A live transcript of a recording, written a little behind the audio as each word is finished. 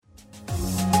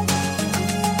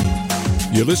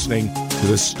You're listening to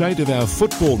the State of Our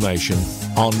Football Nation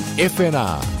on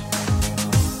FNR.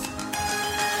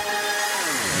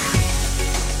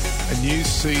 A new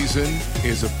season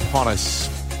is upon us.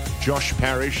 Josh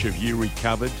Parrish, have you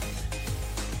recovered?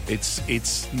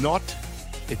 It's not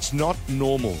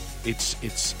normal.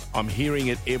 I'm hearing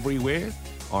it everywhere.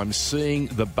 I'm seeing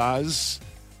the buzz.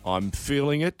 I'm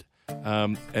feeling it.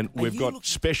 And we've got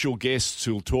special guests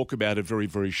who'll talk about it very,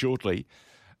 very shortly.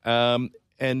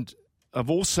 And I've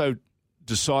also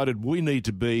decided we need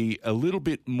to be a little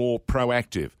bit more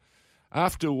proactive.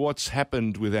 After what's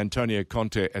happened with Antonio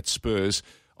Conte at Spurs,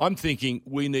 I'm thinking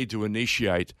we need to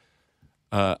initiate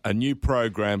a new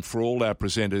program for all our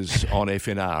presenters on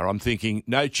FNR. I'm thinking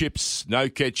no chips, no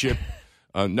ketchup,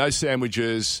 no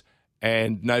sandwiches,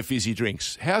 and no fizzy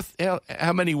drinks. How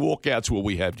many walkouts will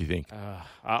we have, do you think?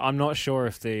 I'm not sure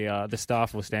if the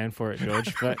staff will stand for it,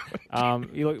 George. But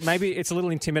look, maybe it's a little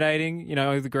intimidating,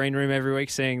 the green room every week,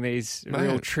 seeing these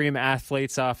real trim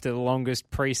athletes after the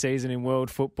longest pre-season in world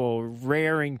football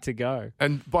raring to go.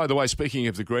 And by the way, speaking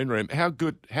of the green room, how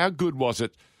good was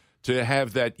it to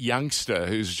have that youngster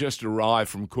who's just arrived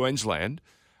from Queensland,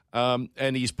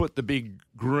 and he's put the big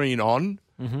green on,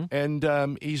 and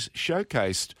he's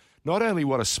showcased not only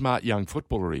what a smart young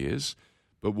footballer he is,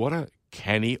 but what a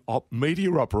canny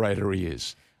media operator he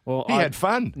is. Well, he had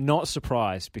fun. Not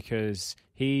surprised, because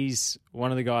he's one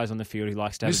of the guys on the field who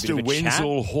likes to have a bit of a Mr. chat.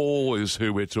 Wenzel Hall is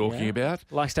who we're talking about.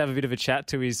 Likes to have a bit of a chat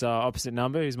to his opposite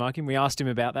number, who's marking. We asked him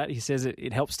about that. He says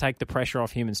it helps take the pressure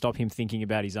off him and stop him thinking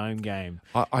about his own game.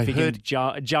 I heard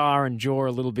jar and jaw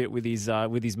a little bit with his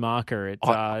marker.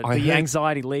 The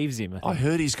anxiety leaves him. I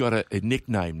heard he's got a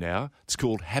nickname now. It's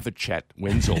called Have a Chat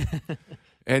Wenzel.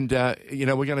 And, we're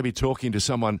going to be talking to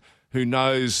someone who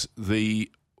knows the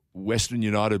Western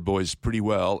United boys pretty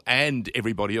well, and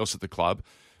everybody else at the club,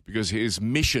 because his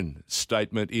mission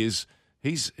statement is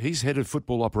he's head of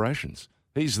football operations.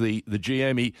 He's the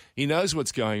GM. He knows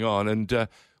what's going on, and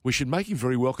we should make him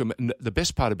very welcome. And the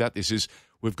best part about this is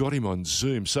we've got him on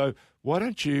Zoom. So why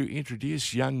don't you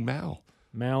introduce young Mal?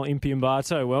 Mal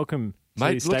Impiumbato, welcome.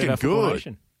 Mate, looking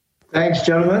good. Thanks,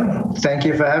 gentlemen. Thank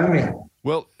you for having me.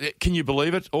 Well, can you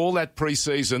believe it? All that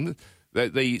pre-season,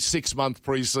 the 6-month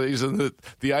pre-season that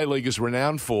the A-League is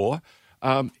renowned for,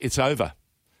 it's over.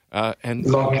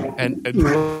 Longest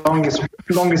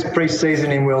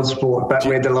pre-season in world sport, but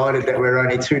we're delighted that we're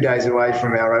only 2 days away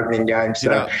from our opening game.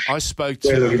 So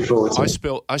we're looking forward to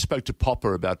it. I spoke to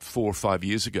Popper about 4 or 5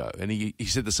 years ago, and he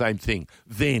said the same thing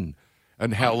then,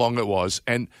 and how long it was.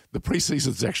 And the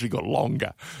pre-season's actually got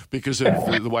longer because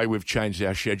of the way we've changed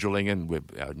our scheduling, and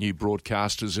our new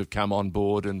broadcasters have come on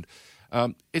board. And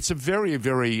it's a very,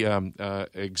 very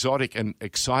exotic and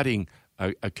exciting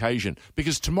occasion,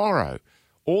 because tomorrow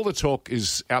all the talk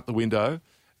is out the window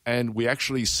and we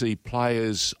actually see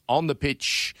players on the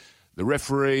pitch. The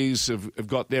referees have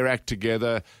got their act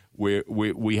together.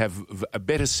 We have a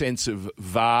better sense of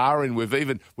VAR, and we've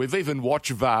even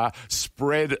watched VAR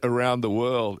spread around the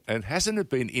world. And hasn't it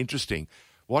been interesting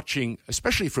watching,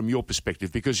 especially from your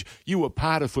perspective, because you were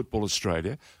part of Football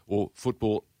Australia, or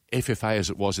Football FFA as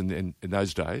it was in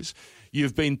those days.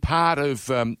 You've been part of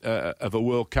a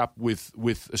World Cup with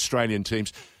Australian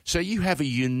teams, so you have a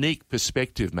unique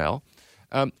perspective, Mal.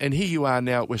 And here you are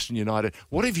now at Western United.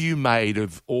 What have you made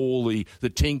of all the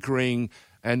tinkering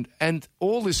and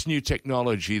all this new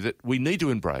technology that we need to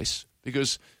embrace,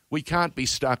 because we can't be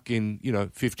stuck in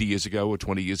 50 years ago or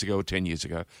 20 years ago or 10 years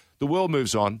ago. The world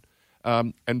moves on,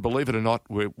 and believe it or not,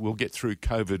 we'll get through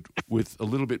COVID with a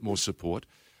little bit more support.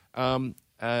 And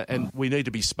we need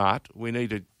to be smart. We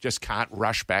can't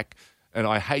rush back. And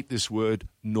I hate this word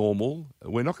normal.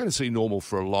 We're not going to see normal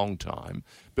for a long time,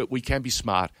 but we can be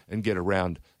smart and get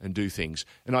around and do things.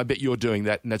 And I bet you're doing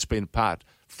that, and that's been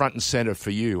front and centre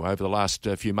for you over the last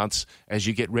few months as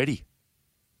you get ready.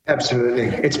 Absolutely.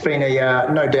 It's been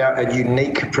no doubt a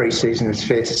unique pre-season, it's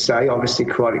fair to say, obviously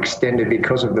quite extended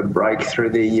because of the break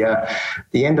through the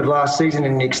end of last season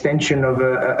and the extension of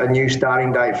a new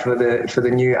starting date for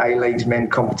the new A-League's men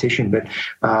competition. But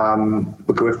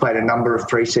look, we've played a number of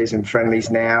pre-season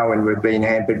friendlies now, and we've been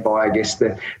hampered by, I guess,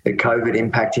 the COVID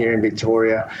impact here in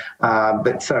Victoria,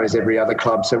 but so has every other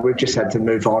club. So we've just had to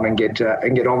move on and get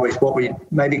on with what we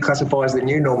maybe classify as the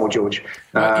new normal, George.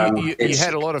 You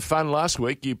had a lot of fun last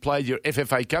week. You played your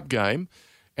FFA Cup game,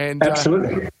 and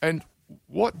absolutely. And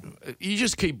what you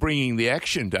just keep bringing the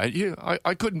action, don't you?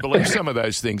 I couldn't believe some of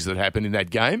those things that happened in that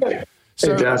game.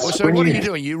 So what are you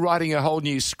doing? You're writing a whole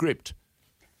new script.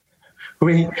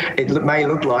 It may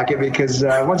look like it because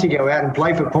once you go out and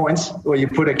play for points, or you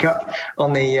put a cup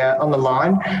on the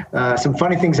line, some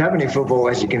funny things happen in football,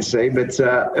 as you can see. But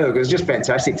it was just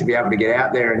fantastic to be able to get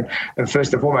out there and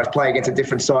first and foremost play against a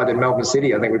different side than Melbourne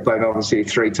City. I think we played Melbourne City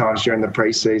 3 times during the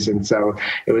pre-season, so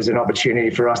it was an opportunity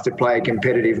for us to play a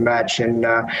competitive match, and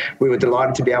we were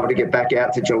delighted to be able to get back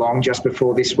out to Geelong just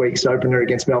before this week's opener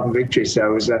against Melbourne Victory.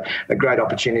 So it was a great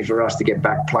opportunity for us to get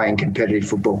back playing competitive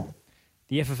football.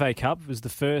 The FFA Cup was the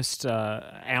first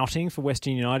outing for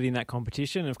Western United in that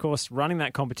competition. And of course, running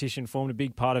that competition formed a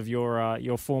big part of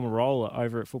your former role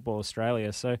over at Football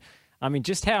Australia. So, I mean,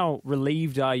 just how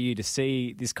relieved are you to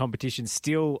see this competition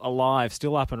still alive,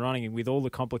 still up and running, and with all the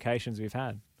complications we've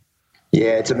had?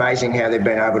 Yeah, it's amazing how they've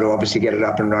been able to obviously get it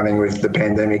up and running with the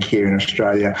pandemic here in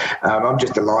Australia. I'm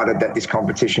just delighted that this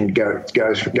competition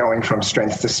goes going from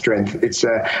strength to strength. It's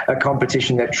a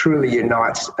competition that truly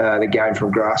unites the game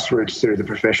from grassroots through the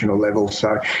professional level.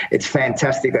 So it's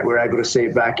fantastic that we're able to see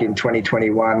it back in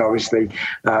 2021, obviously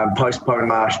postponed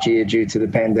last year due to the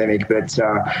pandemic, but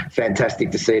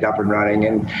fantastic to see it up and running.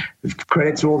 And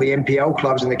credit to all the NPL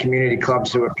clubs and the community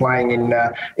clubs who are playing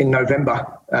in November.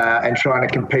 And trying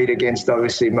to compete against,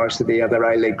 obviously, most of the other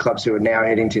A-League clubs who are now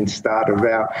heading to the start of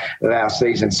our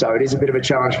season. So it is a bit of a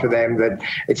challenge for them, but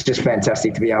it's just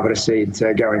fantastic to be able to see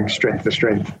it going strength to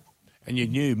strength. And your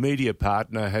new media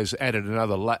partner has added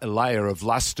another layer of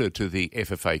lustre to the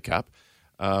FFA Cup.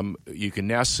 You can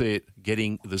now see it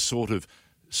getting the sort of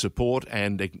support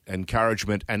and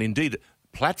encouragement, and indeed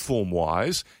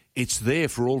platform-wise, it's there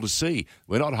for all to see.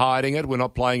 We're not hiding it. We're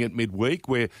not playing it midweek.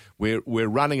 We're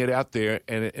running it out there,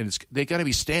 and they're going to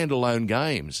be standalone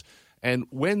games. And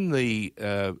when the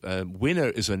winner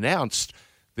is announced,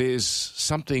 there's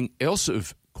something else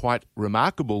of quite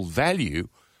remarkable value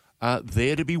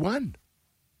there to be won.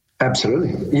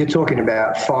 Absolutely. You're talking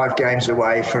about 5 games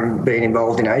away from being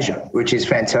involved in Asia, which is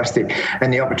fantastic.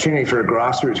 And the opportunity for a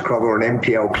grassroots club or an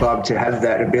NPL club to have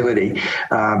that ability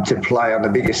to play on the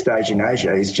biggest stage in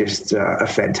Asia is just a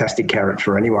fantastic carrot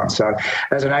for anyone. So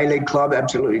as an A-League club,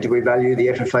 absolutely. Do we value the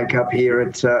FFA Cup here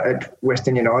at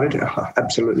Western United?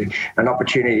 Absolutely. An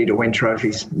opportunity to win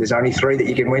trophies. There's only 3 that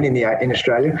you can win in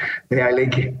Australia: the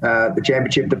A-League, the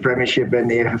Championship, the Premiership, and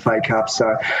the FFA Cup.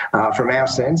 So from our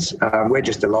sense, we're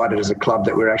just delighted as a club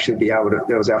that we're actually be able to.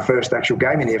 That was our first actual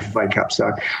game in the FFA Cup,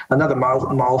 so another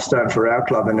milestone for our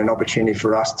club and an opportunity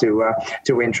for us to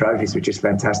win trophies, which is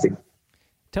fantastic.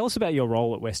 Tell us about your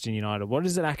role at Western United. What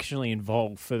does it actually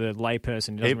involve for the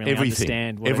layperson who doesn't really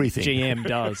understand what a GM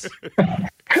does?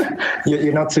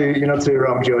 You're not too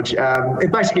wrong, George.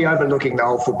 It's basically overlooking the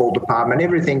whole football department,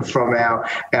 everything from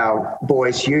our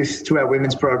boys' youth to our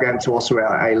women's program to also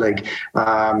our A-League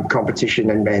competition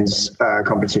and men's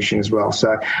competition as well.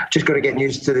 So just got to get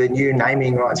used to the new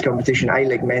naming rights competition,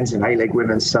 A-League men's and A-League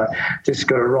women's. So just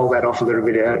got to roll that off a little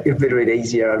bit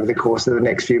easier over the course of the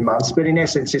next few months. But in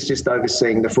essence, it's just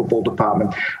overseeing the football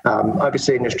department,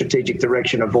 overseeing the strategic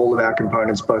direction of all of our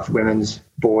components, both women's,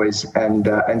 boys,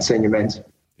 and senior men's.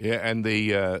 Yeah, and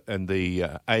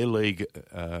the A-League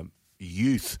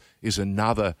youth is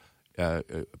another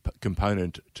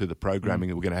component to the programming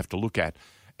that we're going to have to look at,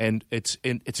 and it's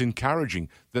encouraging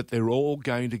that they're all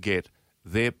going to get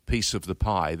their piece of the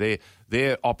pie,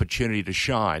 their opportunity to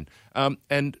shine.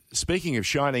 And speaking of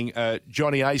shining,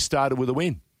 Johnny A started with a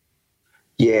win.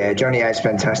 Yeah, Johnny A is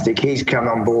fantastic. He's come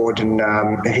on board and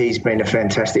he's been a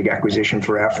fantastic acquisition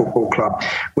for our football club.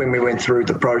 When we went through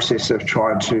the process of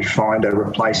trying to find a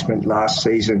replacement last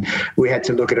season, we had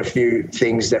to look at a few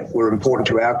things that were important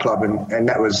to our club, and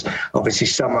that was obviously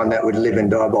someone that would live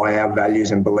and die by our values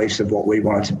and beliefs of what we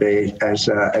wanted to be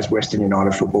as Western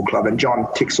United Football Club. And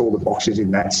John ticks all the boxes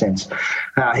in that sense.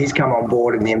 He's come on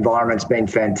board and the environment's been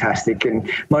fantastic.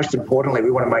 And most importantly, we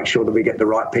want to make sure that we get the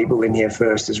right people in here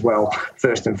first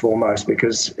and foremost,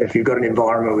 because if you've got an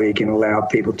environment where you can allow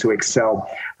people to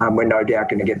excel, we're no doubt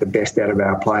going to get the best out of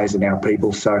our players and our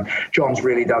people. So John's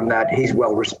really done that. He's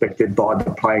well respected by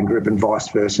the playing group and vice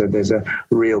versa. There's a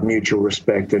real mutual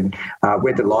respect, and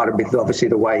we're delighted with obviously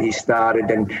the way he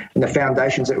started and the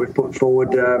foundations that we've put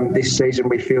forward this season.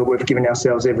 We feel we've given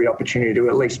ourselves every opportunity to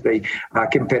at least be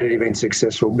competitive and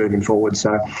successful moving forward.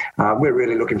 So we're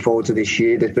really looking forward to this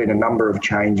year. There's been a number of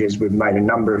changes. We've made a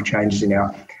number of changes in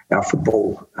our football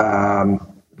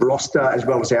roster as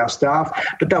well as our staff,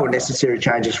 but they were necessary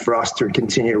changes for us to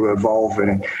continue to evolve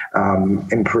and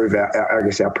improve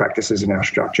our practices and our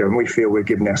structure, and we feel we've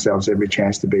given ourselves every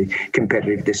chance to be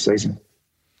competitive this season.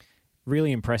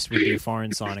 really impressed with your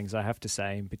foreign signings, I have to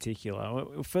say, in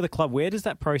particular. For the club, where does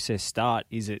that process start?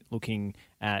 Is it looking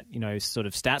at, sort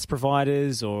of stats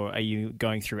providers, or are you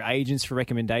going through agents for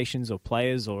recommendations or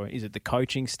players, or is it the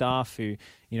coaching staff who,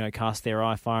 cast their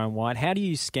eye far and wide? How do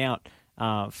you scout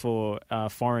for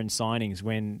foreign signings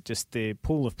when just the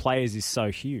pool of players is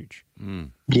so huge?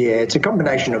 Yeah, it's a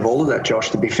combination of all of that,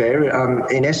 Josh, to be fair.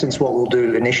 In essence, what we'll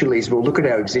do initially is we'll look at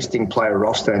our existing player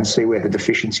roster and see where the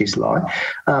deficiencies lie.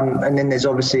 And then there's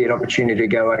obviously an opportunity to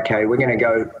go, okay, we're going to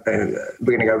go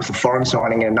with a foreign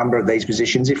signing in a number of these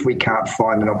positions if we can't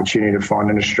find an opportunity to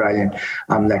find an Australian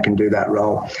that can do that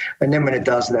role. And then when it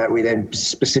does that, we then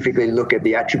specifically look at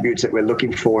the attributes that we're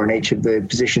looking for in each of the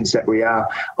positions that we are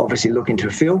obviously looking to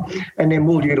fill. And then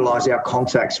we'll utilise our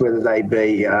contacts, whether they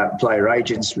be player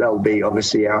agents, they'll be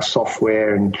obviously our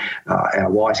software and our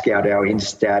Y-Scout, our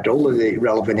Instat, all of the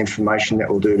relevant information that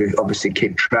we'll do to obviously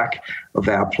keep track of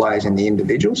our players and the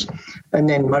individuals. And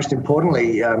then most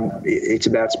importantly, it's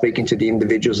about speaking to the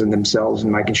individuals and themselves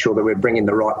and making sure that we're bringing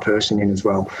the right person in as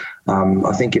well.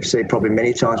 I think you've seen probably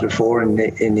many times before in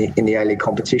the A-League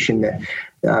competition that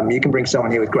you can bring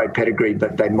someone here with great pedigree,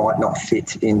 but they might not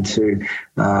fit into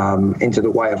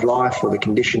the way of life or the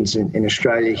conditions in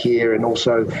Australia here, and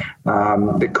also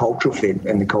the cultural fit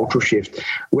and the cultural shift.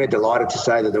 We're delighted to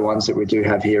say that the ones that we do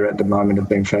have here at the moment have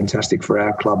been fantastic for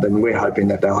our club, and we're hoping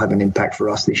that they'll have an impact for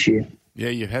us this year. Yeah,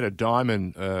 you've had a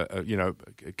diamond,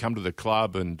 come to the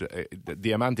club, and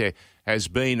Diamante has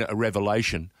been a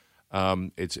revelation.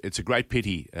 It's a great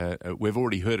pity. We've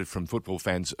already heard it from football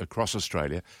fans across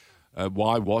Australia.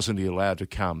 Why wasn't he allowed to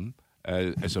come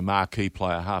as a marquee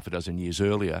player half a dozen years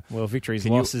earlier? Well, victory's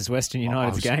lost as Western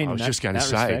United's gained. I was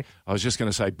just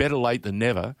going to say, better late than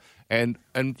never. And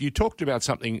you talked about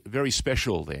something very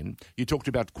special then. You talked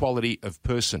about quality of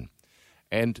person.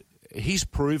 And he's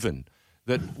proven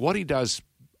that what he does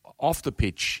off the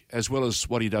pitch as well as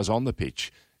what he does on the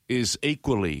pitch is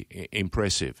equally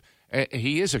impressive.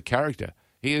 He is a character.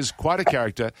 He is quite a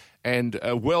character and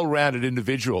a well-rounded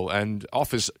individual, and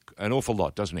offers an awful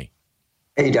lot, doesn't he?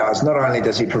 He does. Not only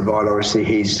does he provide, obviously,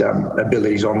 his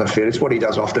abilities on the field, it's what he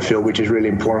does off the field, which is really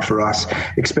important for us,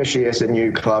 especially as a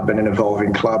new club and an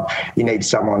evolving club. You need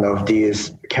someone of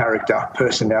Dia's character,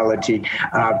 personality,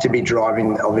 to be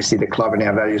driving, obviously, the club and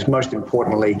our values. Most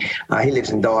importantly, he lives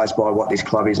and dies by what this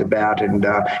club is about, and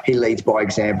he leads by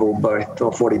example, both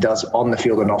of what he does on the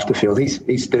field and off the field.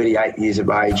 He's 38 years of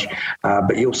age,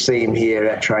 but you'll see him here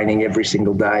at training every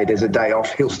single day. There's a day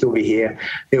off, he'll still be here.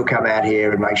 He'll come out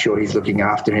here and make sure he's looking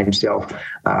after himself.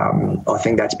 I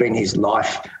think that's been his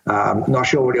life. Not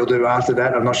sure what he'll do after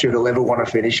that. I'm not sure he'll ever want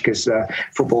to finish, because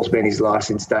football's been his life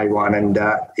since day one, and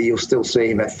you'll still see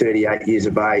him at 38 years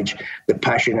of age, the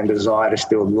passion and desire to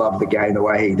still love the game the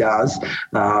way he does.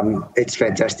 It's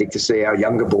fantastic to see our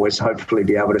younger boys hopefully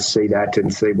be able to see that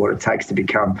and see what it takes to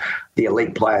become the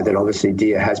elite player that obviously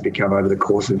Dia has become over the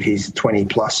course of his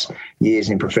 20-plus years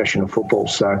in professional football.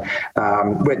 So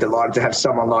we're delighted to have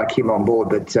someone like him on board,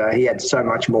 but he adds so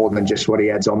much more than just what he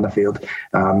adds on the field.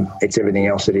 It's everything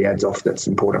else that he adds off that's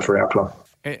important for our club.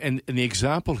 And the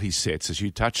example he sets, as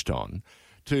you touched on,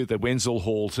 to the Wenzel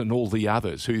Halls and all the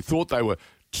others who thought they were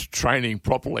training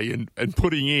properly and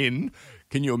putting in.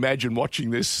 Can you imagine watching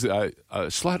this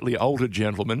slightly older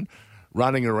gentleman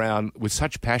running around with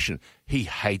such passion? He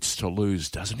hates to lose,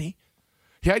 doesn't he?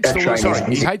 He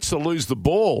hates to lose the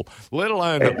ball, let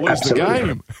alone lose the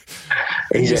game.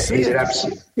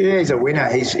 He's a winner.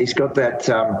 He's got that.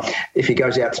 If he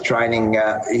goes out to training,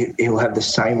 he'll have the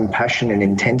same passion and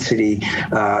intensity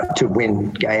to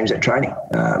win games at training.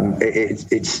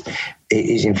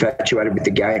 He's infatuated with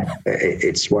the game.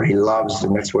 It's what he loves,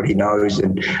 and that's what he knows,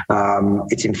 and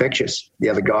it's infectious. The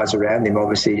other guys around him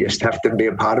obviously just have to be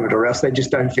a part of it, or else they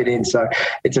just don't fit in. So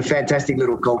it's a fantastic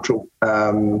little cultural,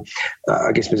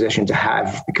 possession to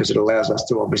have, because it allows us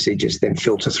to obviously just then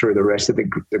filter through the rest of the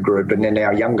group, and then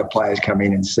our younger players come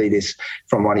in and see this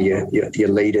from one of your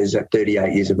leaders at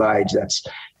 38 years of age. That's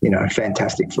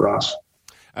fantastic for us.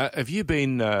 Have you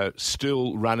been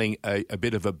still running a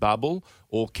bit of a bubble,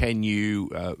 or can you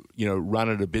run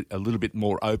it a little bit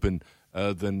more open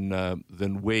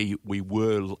than where we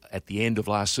were at the end of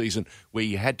last season, where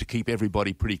you had to keep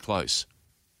everybody pretty close?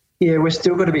 Yeah, we're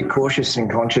still got to be cautious and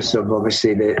conscious of,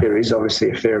 obviously, there is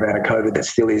obviously a fair amount of COVID that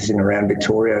still is in around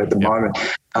Victoria at the moment.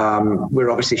 we're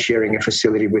obviously sharing a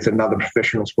facility with another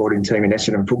professional sporting team in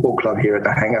Essendon Football Club here at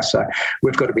the Hangar. So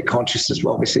we've got to be conscious of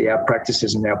obviously our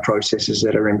practices and our processes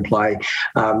that are in play.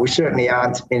 We certainly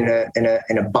aren't in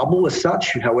a bubble as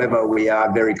such. However, we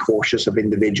are very cautious of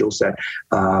individuals that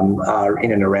are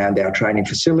in and around our training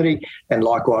facility. And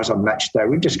likewise on match day,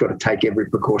 we've just got to take every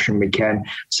precaution we can.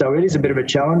 So it is a bit of a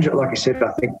challenge. Like I said,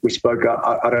 I think we spoke,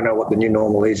 I don't know what the new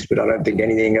normal is, but I don't think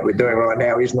anything that we're doing right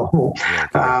now is normal.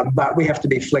 But we have to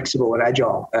be flexible and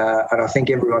agile. And I think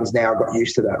everyone's now got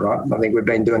used to that, right? I think we've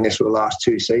been doing this for the last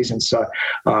 2 seasons. So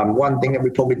one thing that we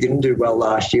probably didn't do well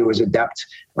last year was adapt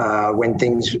when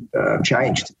things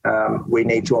changed. We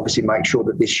need to obviously make sure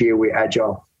that this year we're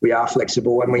agile, we are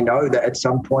flexible, and we know that at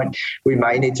some point we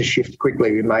may need to shift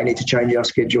quickly. We may need to change our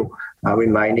schedule. We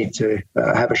may need to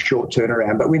have a short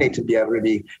turnaround, but we need to be able to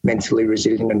be mentally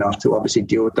resilient enough to obviously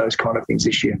deal with those kind of things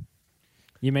this year.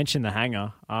 You mentioned the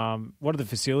Hangar. What are the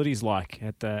facilities like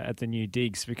at the new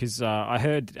digs? Because I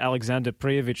heard Alexander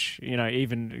Prijovic,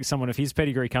 even someone of his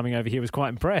pedigree coming over here was quite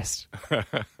impressed.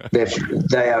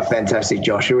 They are fantastic,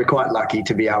 Josh. We're quite lucky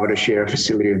to be able to share a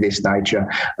facility of this nature.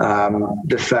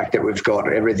 The fact that we've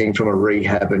got everything from a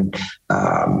rehab and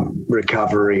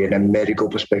recovery and a medical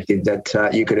perspective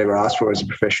that you could ever ask for as a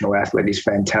professional athlete is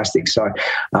fantastic. So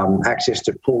access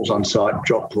to pools on site,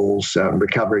 drop pools,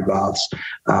 recovery baths,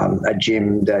 a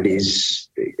gym that is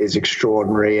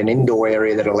extraordinary, an indoor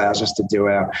area that allows us to do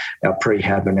our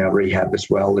prehab and our rehab as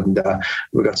well. And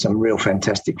we've got some real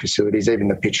fantastic facilities. Even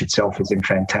the pitch itself is in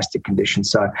fantastic condition.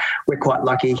 So we're quite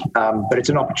lucky, but it's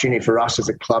an opportunity for us as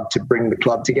a club to bring the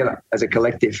club together as a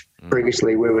collective.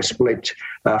 Previously, we were split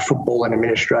football and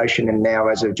administration, and now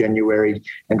as of January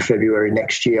and February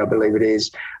next year, I believe it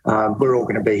is, we're all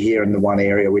going to be here in the one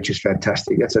area, which is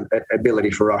fantastic. That's an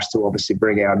ability for us to obviously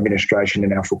bring our administration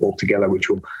and our football together, which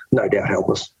will no doubt help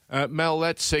us. Mel,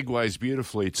 that segues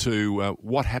beautifully to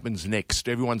what happens next.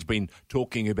 Everyone's been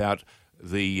talking about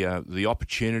the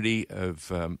opportunity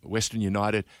of Western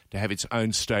United to have its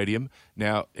own stadium.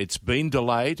 Now, it's been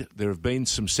delayed. There have been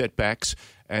some setbacks,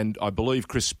 and I believe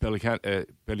Chris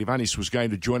Pelivanis was going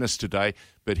to join us today,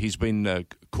 but he's been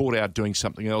caught out doing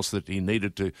something else that he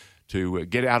needed to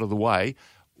get out of the way.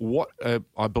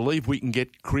 I believe we can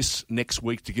get Chris next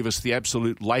week to give us the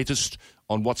absolute latest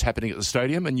on what's happening at the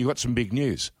stadium, and you've got some big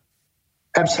news.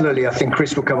 Absolutely. I think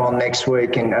Chris will come on next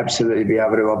week and absolutely be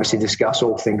able to obviously discuss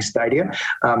all things stadium.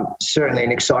 Certainly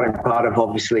an exciting part of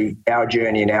obviously our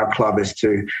journey and our club as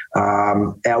to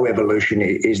our evolution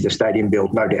is the stadium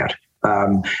build, no doubt.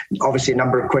 Obviously a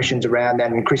number of questions around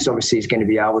that, and Chris obviously is going to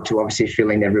be able to obviously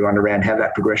fill in everyone around how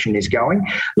that progression is going.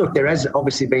 Look, there has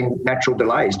obviously been natural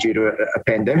delays due to a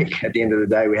pandemic. At the end of the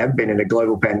day, we have been in a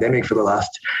global pandemic for the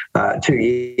last 2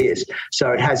 years.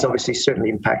 So it has obviously certainly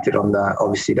impacted on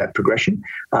obviously that progression.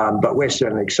 But we're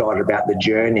certainly excited about the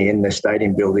journey, and the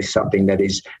stadium build is something that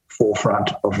is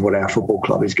forefront of what our football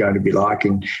club is going to be like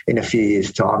in a few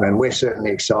years' time. And we're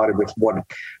certainly excited with what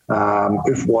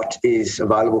is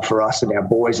available for us and our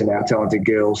boys and our talented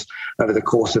girls over the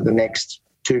course of the next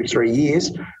 2-3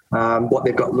 years. What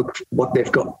they've got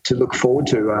to look forward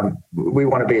to. We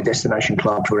want to be a destination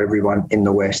club for everyone in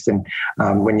the West, and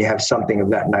when you have something of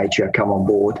that nature come on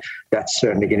board, that's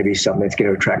certainly going to be something that's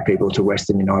going to attract people to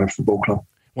Western United Football Club.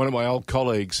 One of my old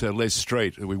colleagues, Les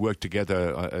Street, we worked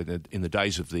together in the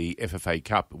days of the FFA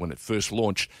Cup when it first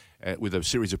launched with a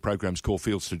series of programs called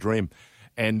Fields to Dream.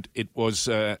 And it was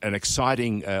an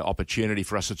exciting opportunity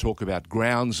for us to talk about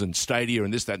grounds and stadia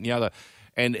and this, that and the other.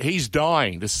 And he's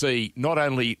dying to see not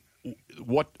only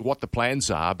what the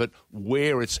plans are, but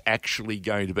where it's actually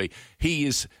going to be. He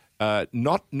is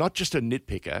not just a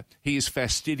nitpicker, he is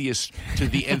fastidious to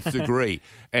the nth degree.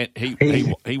 And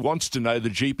he wants to know the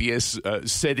GPS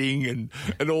setting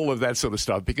and all of that sort of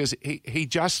stuff, because he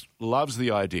just loves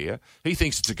the idea. He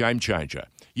thinks it's a game changer.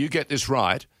 You get this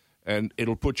right, and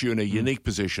it'll put you in a unique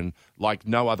position like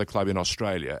no other club in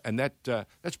Australia. And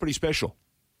that's pretty special.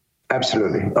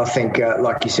 Absolutely. I think,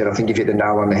 like you said, I think you've hit the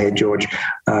nail on the head, George.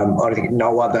 I think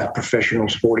no other professional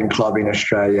sporting club in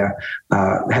Australia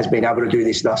has been able to do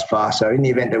this thus far. So in the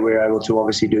event that we're able to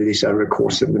obviously do this over the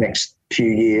course of the next few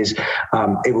years,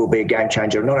 it will be a game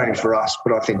changer, not only for us,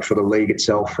 but I think for the league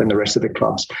itself and the rest of the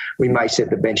clubs. We may set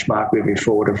the benchmark moving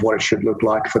forward of what it should look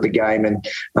like for the game and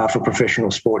for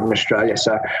professional sport in Australia.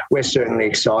 So we're certainly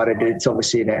excited. It's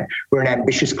obviously we're an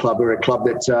ambitious club. We're a club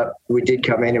that we did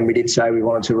come in and we did say we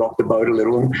wanted to rock the boat a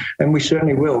little, and we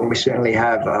certainly will, and we certainly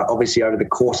have. Obviously, over the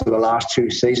course of the last 2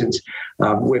 seasons,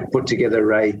 we've put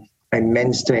together a a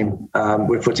men's team.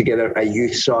 We've put together a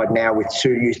youth side now with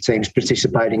 2 youth teams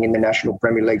participating in the National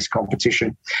Premier League's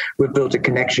competition. We've built a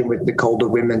connection with the Calder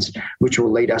Women's, which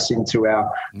will lead us into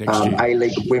our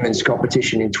A-League Women's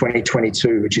competition in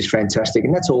 2022, which is fantastic.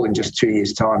 And that's all in just 2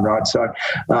 years' time, right? So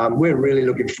we're really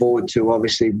looking forward to,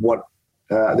 obviously, what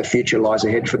the future lies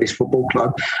ahead for this football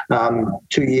club.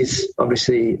 2 years,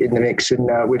 obviously, in the mix, and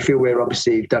we feel we're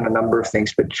obviously done a number of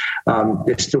things, but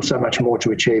there's still so much more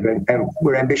to achieve, and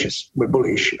we're ambitious. We're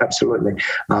bullish, absolutely.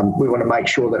 We want to make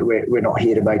sure that we're not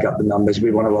here to make up the numbers.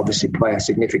 We want to obviously play a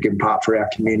significant part for our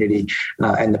community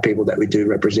and the people that we do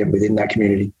represent within that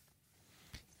community.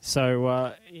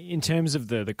 So in terms of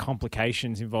the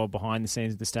complications involved behind the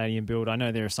scenes of the stadium build, I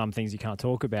know there are some things you can't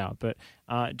talk about, but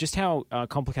just how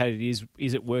complicated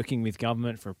is it working with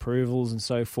government for approvals and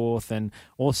so forth, and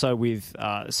also with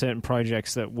certain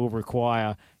projects that will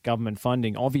require government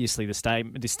funding? Obviously,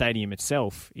 the stadium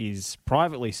itself is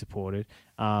privately supported,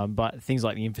 but things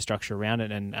like the infrastructure around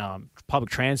it and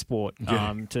public transport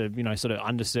to sort of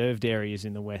underserved areas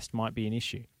in the West might be an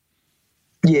issue.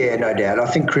 Yeah, no doubt. I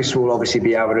think Chris will obviously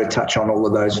be able to touch on all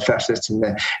of those facets in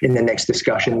the next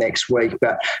discussion next week.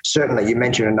 But certainly you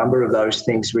mentioned a number of those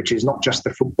things, which is not just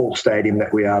the football stadium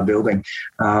that we are building.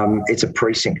 It's a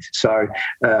precinct. So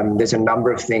there's a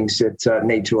number of things that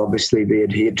need to obviously be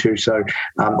adhered to. So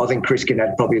I think Chris can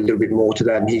add probably a little bit more to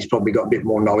that, and he's probably got a bit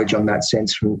more knowledge on that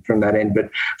sense from that end.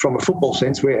 But from a football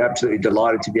sense, we're absolutely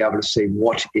delighted to be able to see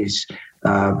what is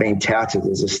being touted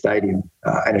as a stadium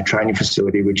and a training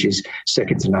facility, which is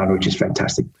second to none, which is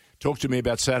fantastic. Talk to me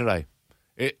about Saturday.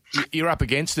 You're up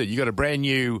against it. You got a brand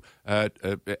new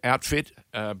outfit,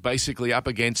 basically up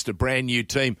against a brand new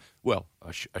team. Well,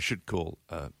 I should call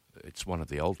it's one of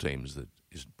the old teams that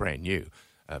is brand new.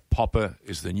 Popper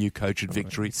is the new coach at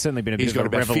Victory. It's certainly been a He's bit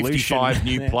of a revolution. He's got about 55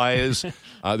 new players.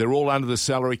 They're all under the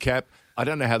salary cap. I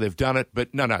don't know how they've done it,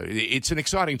 but no, it's an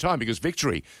exciting time because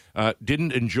Victory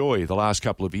didn't enjoy the last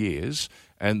couple of years,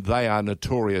 and they are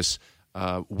notorious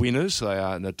winners. They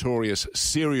are notorious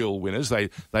serial winners. They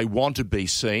want to be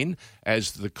seen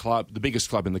as the club, the biggest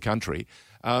club in the country,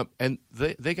 and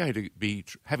they're going to be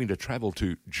having to travel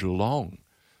to Geelong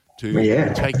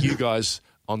to take you guys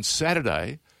on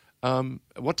Saturday.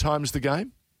 What time is the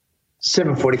game?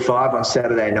 7:45 on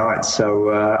Saturday night,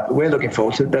 so we're looking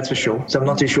forward to it, that's for sure. So I'm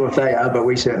not too sure if they are, but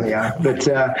we certainly are. But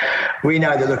we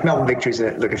know that, look, Melbourne Victory is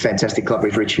a fantastic club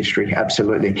with rich history,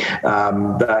 absolutely.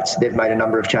 But they've made a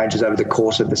number of changes over the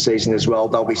course of the season as well.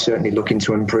 They'll be certainly looking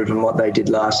to improve on what they did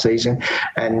last season.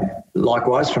 And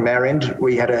likewise, from our end,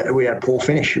 we had a poor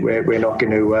finish. We're not going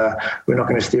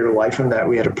to steer away from that.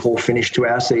 We had a poor finish to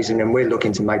our season, and we're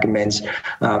looking to make amends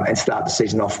and start the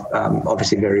season off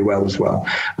obviously very well as well.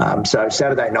 So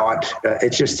Saturday night,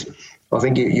 it's just, I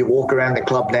think you walk around the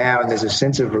club now and there's a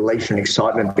sense of relief and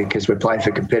excitement because we're playing for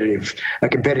a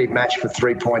competitive match for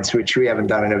 3 points, which we haven't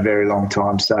done in a very long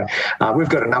time. So we've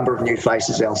got a number of new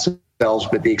faces ourselves,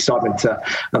 but the excitement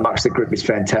amongst the group is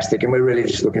fantastic, and we're really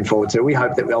just looking forward to it. We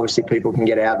hope that obviously people can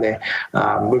get out there.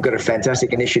 We've got a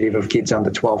fantastic initiative of kids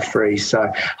under 12 free,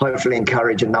 so hopefully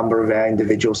encourage a number of our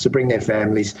individuals to bring their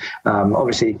families,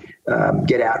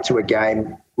 get out to a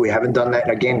game. We haven't done that,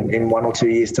 again, in 1 or 2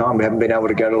 years' time. We haven't been able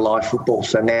to go to live football.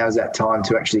 So now is that time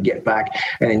to actually get back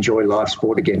and enjoy live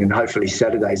sport again. And hopefully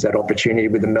Saturday's that opportunity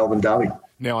with the Melbourne Derby.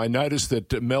 Now, I noticed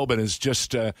that Melbourne has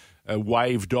just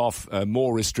waved off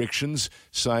more restrictions,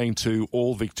 saying to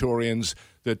all Victorians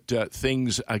that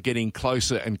things are getting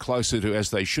closer and closer to as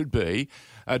they should be.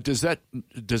 Does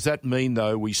that mean,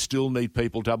 though, we still need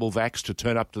people double vaxxed to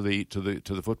turn up to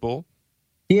the football?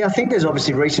 Yeah, I think there's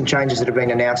obviously recent changes that have been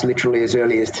announced literally as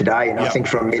early as today, and I think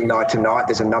from midnight tonight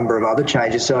there's a number of other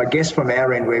changes. So I guess from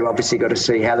our end we've obviously got to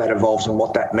see how that evolves and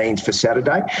what that means for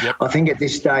Saturday. Yep. I think at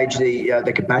this stage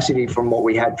the capacity from what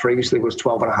we had previously was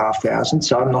 12,500,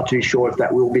 so I'm not too sure if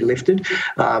that will be lifted.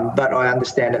 But I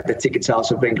understand that the ticket sales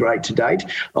have been great to date.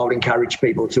 I would encourage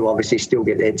people to obviously still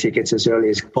get their tickets as early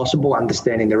as possible,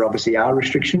 understanding there obviously are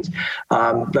restrictions.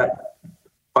 But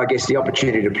I guess the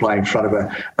opportunity to play in front of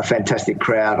a fantastic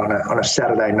crowd on a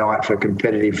Saturday night for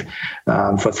competitive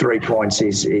for 3 points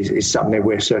is something that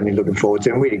we're certainly looking forward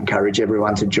to, and we'd encourage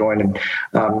everyone to join. And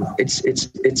it's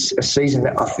a season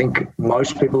that I think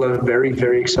most people are very,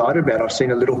 very excited about. I've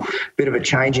seen a little bit of a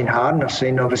change in Harden. I've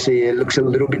seen obviously it looks a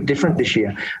little bit different this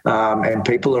year, and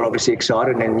people are obviously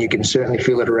excited, and you can certainly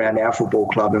feel it around our football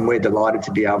club, and we're delighted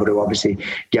to be able to obviously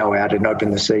go out and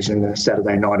open the season on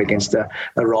Saturday night against a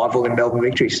rival in Melbourne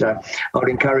Victory. So I would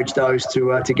encourage those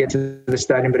to get to the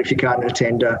stadium. But if you can't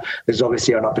attend, there's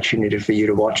obviously an opportunity for you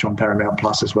to watch on Paramount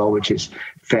Plus as well, which is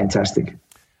fantastic.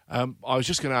 I was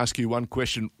just going to ask you one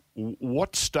question.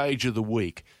 What stage of the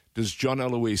week does John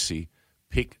Aloisi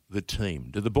pick the team?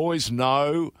 Do the boys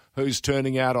know who's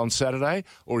turning out on Saturday,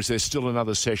 or is there still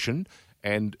another session?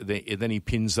 And then he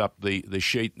pins up the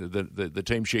sheet, the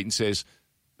team sheet, and says,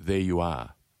 "There you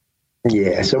are."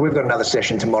 Yeah, so we've got another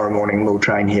session tomorrow morning. We'll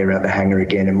train here at the hangar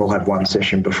again, and we'll have one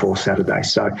session before Saturday.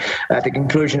 So at the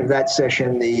conclusion of that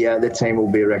session, the team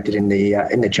will be erected in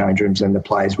the change rooms, and the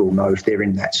players will know if they're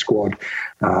in that squad.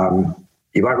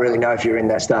 You won't really know if you're in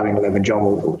that starting 11. John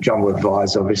will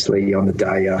advise, obviously, on the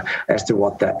day as to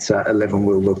what that 11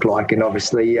 will look like. And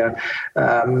obviously,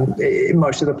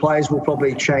 most of the players will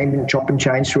probably chop and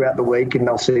change throughout the week, and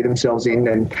they'll see themselves in,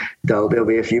 and there'll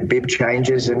be a few bib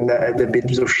changes, and the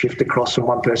bibs will shift across from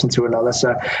one person to another.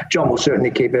 So John will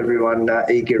certainly keep everyone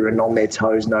eager and on their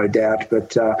toes, no doubt. But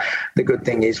the good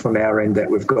thing is from our end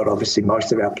that we've got, obviously,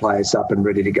 most of our players up and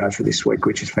ready to go for this week,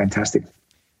 which is fantastic.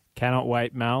 Cannot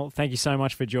wait, Mal. Thank you so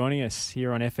much for joining us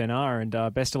here on FNR,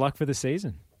 and best of luck for the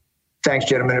season. Thanks,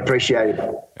 gentlemen. Appreciate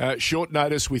it. Short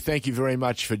notice, we thank you very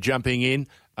much for jumping in,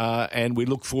 and we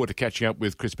look forward to catching up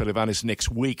with Chris Pelivanis next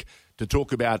week to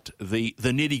talk about the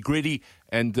nitty-gritty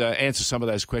and answer some of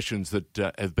those questions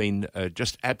that have been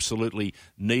just absolutely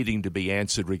needing to be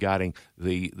answered regarding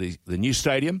the new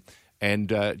stadium and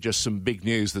just some big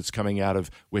news that's coming out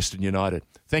of Western United.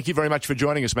 Thank you very much for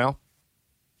joining us, Mal.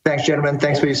 Thanks, gentlemen.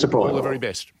 Thanks for your support. All the very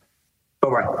best.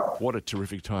 Bye-bye. What a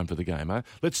terrific time for the game, huh?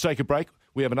 Let's take a break.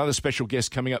 We have another special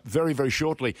guest coming up very, very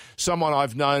shortly. Someone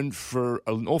I've known for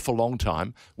an awful long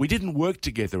time. We didn't work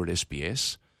together at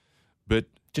SBS, but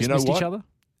just you know missed what? Each other?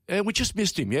 We just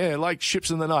missed him, yeah, like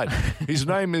ships in the night. His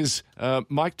name is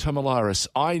Mike Tomalaris.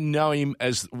 I know him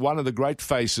as one of the great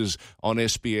faces on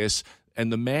SBS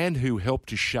and the man who helped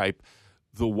to shape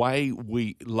the way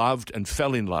we loved and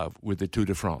fell in love with the Tour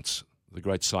de France, the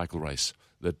great cycle race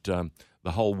that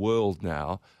the whole world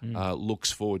now looks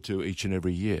forward to each and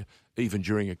every year, even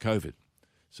during a COVID.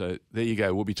 So there you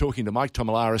go. We'll be talking to Mike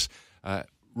Tomalaris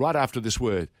right after this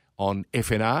word on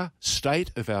FNR,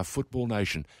 State of Our Football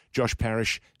Nation. Josh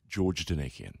Parrish, George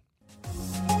Danekian.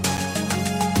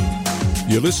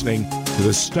 You're listening to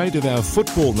the State of Our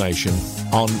Football Nation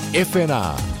on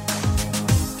FNR.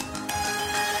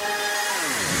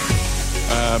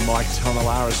 Mike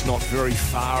Tomalaris not very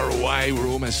far away. We're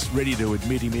almost ready to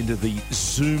admit him into the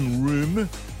Zoom room.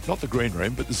 Not the green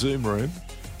room, but the Zoom room.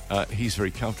 He's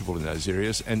very comfortable in those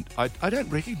areas. And I don't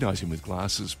recognise him with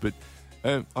glasses, but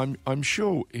I'm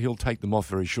sure he'll take them off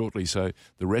very shortly so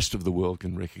the rest of the world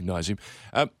can recognise him.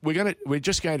 We're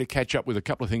just going to catch up with a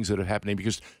couple of things that are happening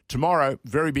because tomorrow,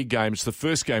 very big game. It's the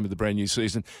first game of the brand new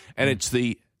season, and it's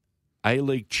the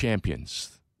A-League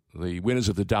champions, the winners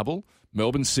of the double,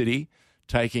 Melbourne City,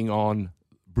 taking on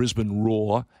Brisbane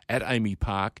Roar at Amy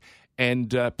Park. And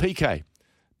PK,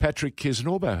 Patrick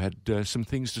Kesnorbo, had some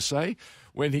things to say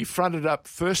when he fronted up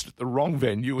first at the wrong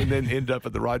venue and then ended up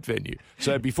at the right venue.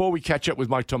 So before we catch up with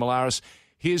Mike Tomalaris,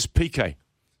 here's PK,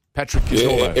 Patrick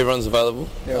Kesnorbo. Yeah, everyone's available.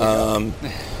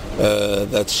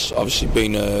 That's obviously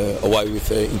been away with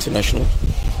international.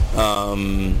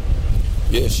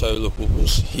 So look,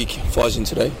 he flies in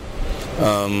today.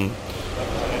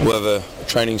 We'll have a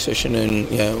training session and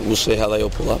we'll see how they all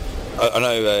pull up. I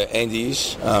know Andy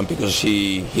is because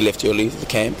he left early for the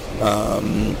camp.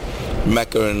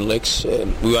 Macca and Lex,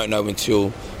 we won't know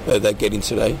until they get in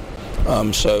today.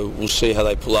 So we'll see how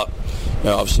they pull up,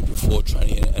 obviously before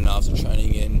training and after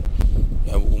training, and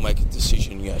we'll make a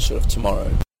decision sort of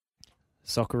tomorrow.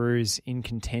 Socceroos in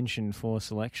contention for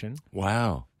selection.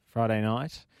 Wow. Friday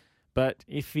night. But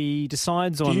if he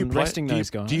decides on resting those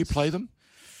guys... Do you play them?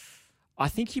 I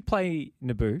think you play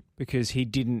Naboo because he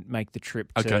didn't make the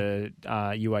trip to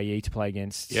UAE to play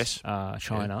against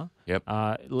China. Yeah.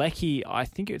 Yep. Lecky, I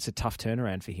think it's a tough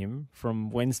turnaround for him from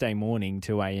Wednesday morning,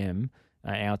 2 a.m.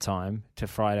 Our time, to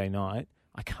Friday night.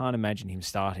 I can't imagine him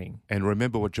starting. And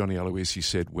remember what Johnny Aloisi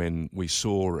said when we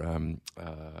saw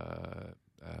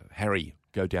Harry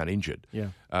go down injured. Yeah.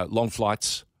 Long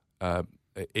flights...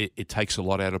 It takes a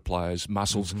lot out of players.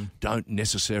 Muscles don't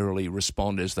necessarily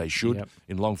respond as they should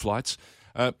in long flights.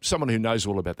 Someone who knows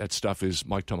all about that stuff is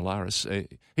Mike Tomalaris.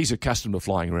 He's accustomed to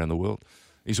flying around the world.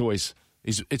 It's always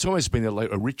been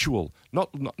a ritual,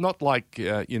 not like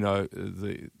a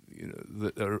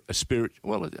spirit.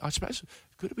 Well, I suppose it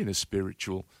could have been a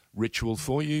spiritual ritual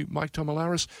for you, Mike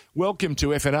Tomalaris. Welcome to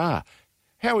FNR.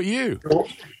 How are you?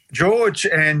 George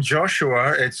and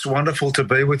Joshua, it's wonderful to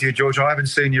be with you, George. I haven't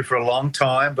seen you for a long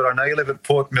time, but I know you live at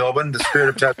Port Melbourne. The spirit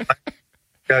of Tasmania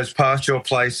goes past your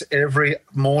place every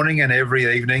morning and every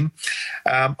evening.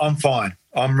 I'm fine.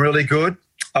 I'm really good.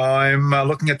 I'm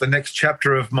looking at the next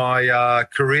chapter of my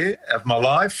career, of my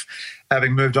life,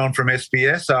 having moved on from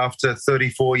SBS after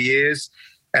 34 years.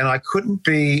 and I couldn't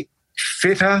be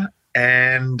fitter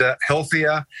and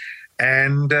healthier,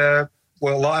 and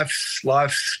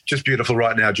life's just beautiful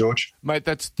right now, George. Mate,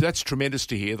 that's tremendous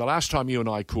to hear. The last time you and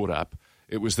I caught up,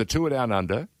 it was the Tour Down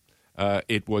Under.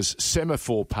 It was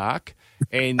Semaphore Park,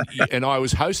 and I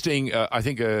was hosting, I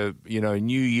think, a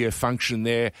New Year function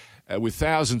there with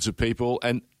thousands of people.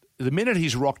 And the minute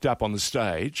he's rocked up on the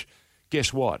stage,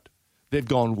 guess what? They've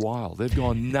gone wild. They've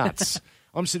gone nuts.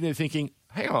 I'm sitting there thinking,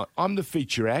 hang on, I'm the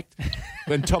feature act,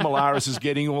 and Tom Alaris is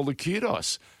getting all the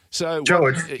kudos. So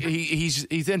George,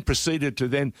 he then proceeded to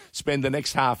then spend the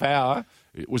next half hour.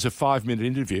 It was a 5-minute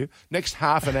interview. Next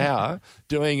half an hour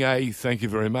doing a thank you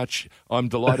very much. I'm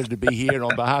delighted to be here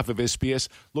on behalf of SBS.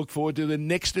 Look forward to the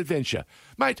next adventure.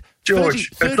 Mate,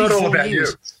 George, it's not all about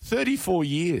years, you. 34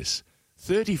 years.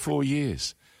 34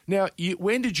 years. Now,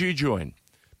 when did you join?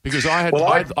 Because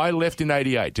I left in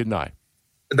 88, didn't I?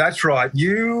 That's right.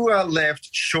 You left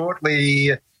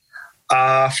shortly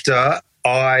after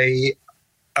I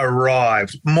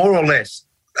arrived, more or less.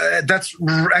 That's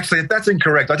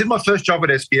incorrect. I did my first job at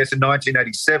SBS in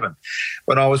 1987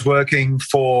 when I was working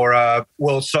for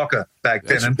World Soccer back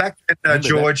then. And back then,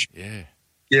 George,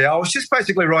 I was just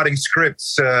basically writing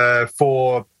scripts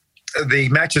for the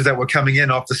matches that were coming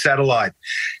in off the satellite.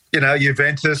 You know,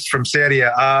 Juventus from Serie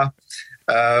A,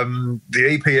 the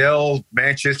EPL,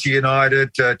 Manchester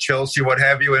United, Chelsea, what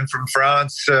have you, and from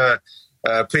France,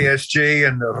 PSG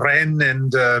and Rennes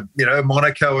and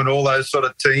Monaco and all those sort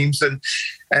of teams, and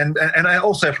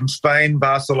also from Spain,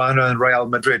 Barcelona and Real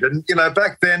Madrid. And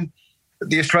back then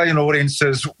the Australian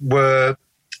audiences were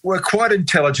quite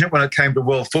intelligent when it came to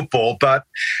world football, but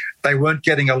they weren't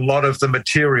getting a lot of the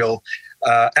material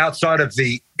outside of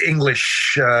the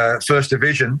English First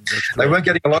Division. They weren't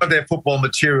getting a lot of their football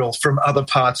material from other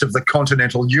parts of the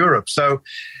continental Europe. So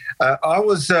I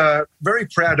was very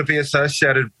proud to be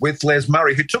associated with Les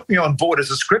Murray, who took me on board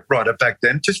as a scriptwriter back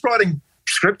then, just writing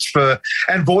scripts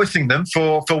and voicing them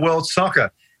for World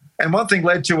Soccer. And one thing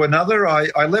led to another.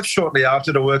 I left shortly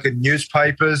after to work in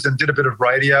newspapers and did a bit of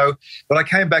radio, but I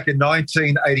came back in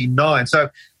 1989.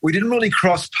 So we didn't really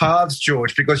cross paths,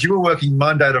 George, because you were working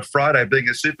Monday to Friday being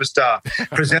a superstar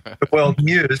presenting the World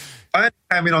News. I only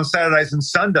came in on Saturdays and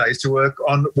Sundays to work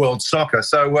on World Soccer.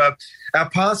 So our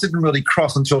paths didn't really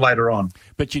cross until later on.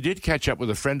 But you did catch up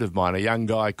with a friend of mine, a young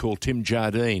guy called Tim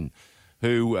Jardine,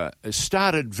 who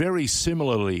started very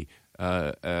similarly,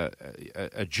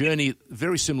 a journey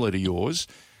very similar to yours.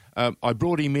 I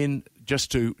brought him in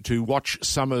just to watch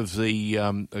some of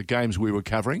the games we were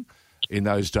covering in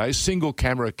those days, single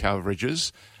camera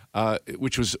coverages,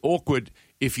 which was awkward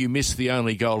if you missed the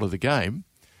only goal of the game,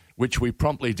 which we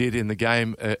promptly did in the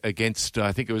game against,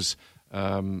 I think it was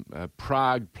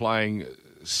Prague playing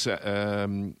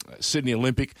Sydney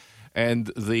Olympic,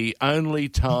 and the only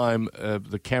time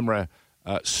the camera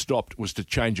stopped was to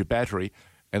change a battery,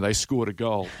 and they scored a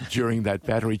goal during that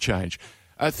battery change.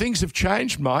 Things have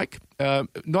changed, Mike,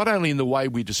 not only in the way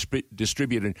we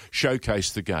distribute and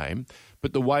showcase the game,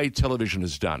 but the way television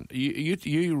is done.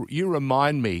 You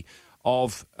remind me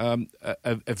of a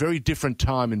very different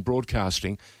time in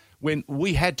broadcasting when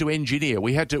we had to engineer.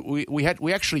 We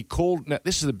actually called. Now,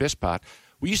 this is the best part.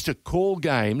 We used to call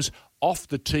games off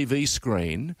the TV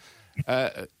screen.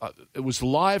 It was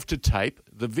live to tape.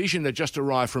 The Vision had just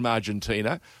arrived from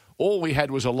Argentina. All we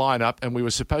had was a lineup, and we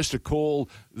were supposed to call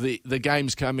the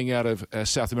games coming out of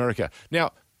South America.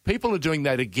 Now, people are doing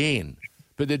that again,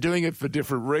 but they're doing it for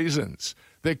different reasons.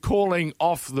 They're calling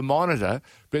off the monitor,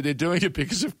 but they're doing it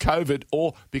because of COVID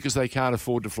or because they can't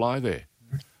afford to fly there.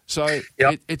 So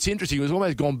it's interesting. It's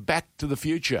almost gone back to the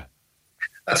future.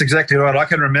 That's exactly right. I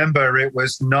can remember it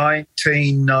was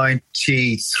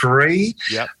 1993,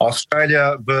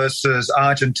 Australia versus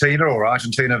Argentina, or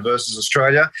Argentina versus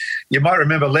Australia. You might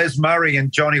remember Les Murray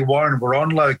and Johnny Warren were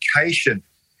on location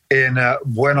in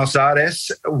Buenos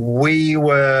Aires. We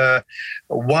were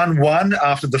 1-1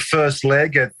 after the first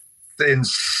leg in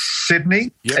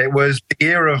Sydney. Yep. It was the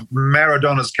year of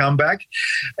Maradona's comeback.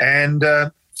 And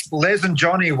Les and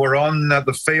Johnny were on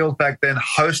the field back then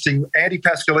hosting Andy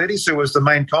Pascalidis, who was the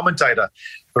main commentator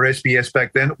for SBS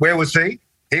back then. Where was he?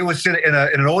 He was sitting in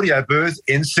an audio booth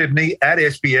in Sydney at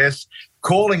SBS,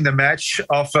 calling the match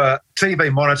off a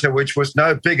TV monitor, which was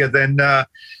no bigger than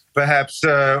perhaps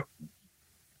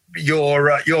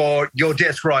your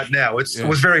desk right now. It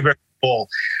was very, very small.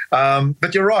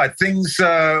 But you're right. Things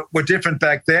were different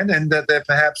back then, and they're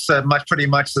perhaps pretty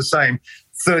much the same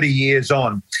 30 years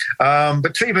on.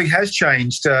 But TV has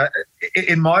changed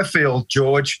in my field,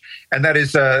 George, and that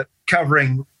is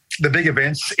covering the big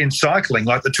events in cycling,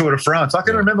 like the Tour de France. I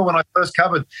can remember when I first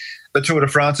covered the Tour de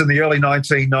France in the early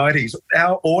 1990s,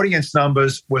 our audience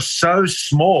numbers were so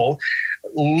small,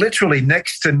 literally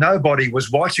next to nobody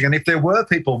was watching. And if there were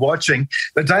people watching,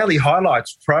 the daily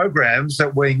highlights programs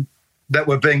that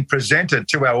were being presented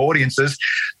to our audiences,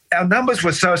 our numbers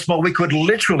were so small we could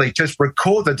literally just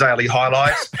record the daily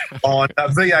highlights on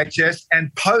VHS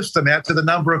and post them out to the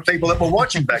number of people that were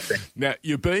watching back then. Now,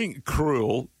 you're being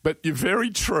cruel, but you're very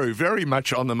true, very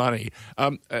much on the money.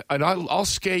 And I'll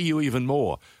scare you even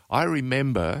more. I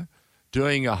remember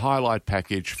doing a highlight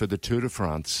package for the Tour de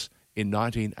France in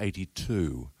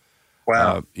 1982.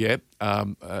 Wow.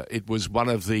 It was one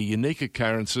of the unique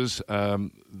occurrences.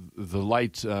 The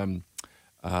late...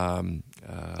 Laurent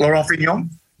Fignon?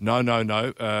 No.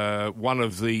 One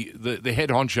of the head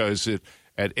honchos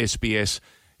at SBS,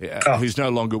 who's no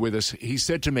longer with us, he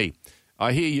said to me,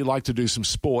 I hear you like to do some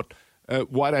sport.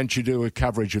 Why don't you do a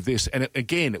coverage of this? And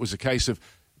it was a case of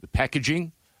the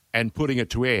packaging and putting it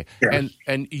to air. Yeah.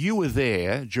 And you were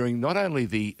there during not only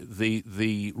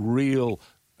the real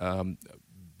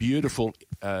beautiful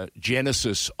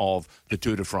genesis of the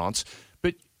Tour de France,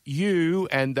 but you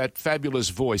and that fabulous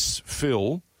voice,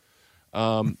 Phil,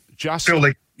 Phil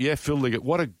Liggett. Yeah, Phil Liggett.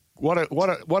 What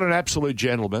an absolute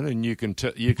gentleman, and you can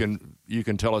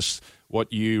tell us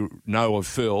what you know of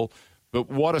Phil, but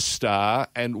what a star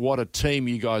and what a team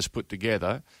you guys put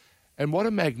together, and what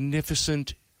a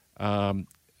magnificent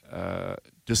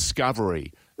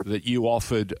discovery that you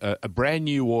offered a brand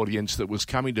new audience that was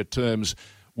coming to terms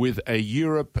with a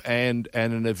Europe and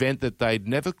an event that they'd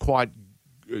never quite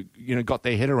got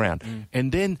their head around,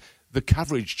 and then the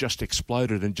coverage just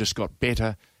exploded and just got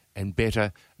better and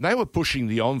better. And they were pushing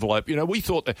the envelope. We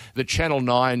thought that the Channel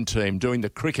 9 team doing the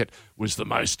cricket was the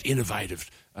most innovative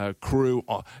crew,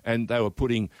 and they were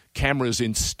putting cameras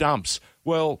in stumps.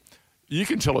 Well, you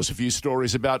can tell us a few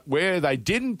stories about where they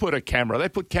didn't put a camera. They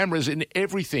put cameras in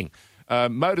everything.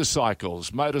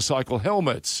 Motorcycles, motorcycle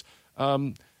helmets.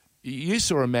 You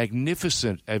saw a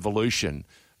magnificent evolution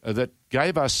that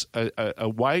gave us a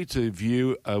way to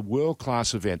view a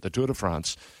world-class event, the Tour de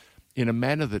France, in a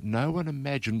manner that no one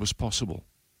imagined was possible.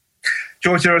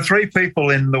 George, there are three people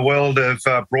in the world of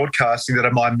broadcasting that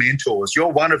are my mentors. You're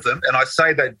one of them, and I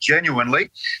say that genuinely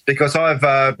because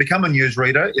I've become a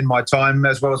newsreader in my time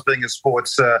as well as being a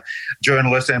sports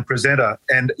journalist and presenter,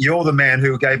 and you're the man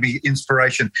who gave me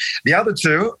inspiration. The other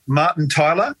two, Martin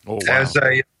Tyler, as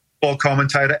a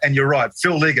commentator, and you're right,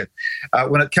 Phil Liggett.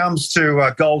 When it comes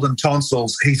to golden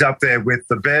tonsils, he's up there with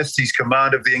the best. He's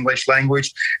command of the English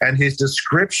language, and his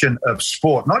description of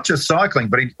sport, not just cycling,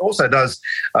 but he also does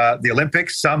the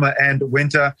Olympics, summer and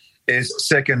winter, is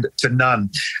second to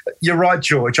none. You're right,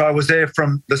 George. I was there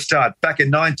from the start, back in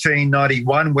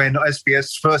 1991 when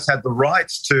SBS first had the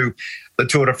rights to the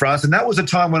Tour de France, and that was a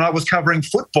time when I was covering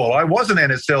football. I was an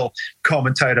NSL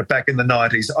commentator back in the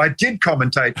 90s. I did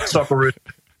commentate Socceroos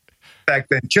back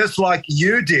then, just like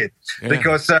you did,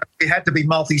 because we had to be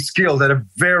multi-skilled at a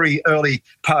very early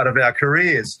part of our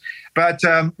careers. But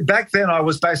back then I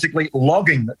was basically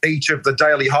logging each of the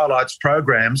daily highlights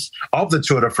programs of the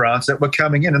Tour de France that were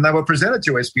coming in, and they were presented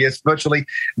to SBS virtually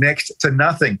next to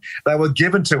nothing. They were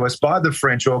given to us by the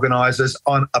French organisers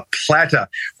on a platter.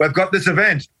 We've got this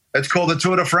event. It's called the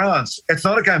Tour de France. It's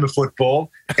not a game of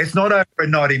football. It's not over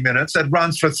in 90 minutes. It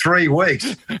runs for 3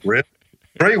 weeks. Really?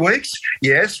 3 weeks?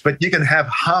 Yes, but you can have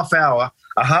a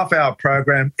half-hour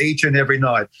program each and every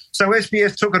night. So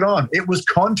SBS took it on. It was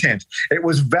content. It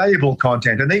was valuable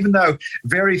content. And even though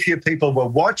very few people were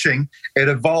watching, it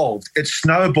evolved. It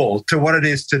snowballed to what it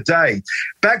is today.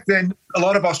 Back then, a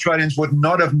lot of Australians would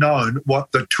not have known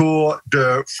what the Tour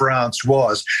de France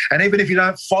was. And even if you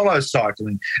don't follow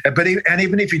cycling, and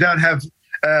even if you don't have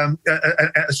a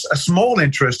small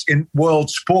interest in world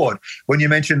sport, when you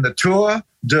mention the Tour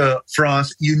de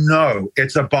France, you know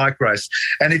it's a bike race.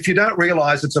 And if you don't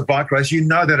realise it's a bike race, you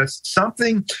know that it's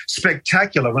something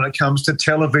spectacular when it comes to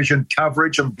television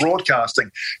coverage and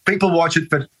broadcasting. People watch it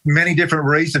for many different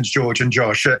reasons, George and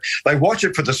Josh. They watch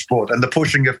it for the sport and the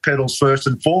pushing of pedals first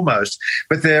and foremost.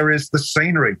 But there is the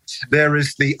scenery, there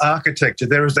is the architecture,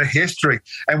 there is the history.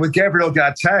 And with Gabriel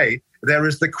Garte, there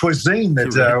is the cuisine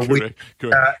that we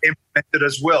implemented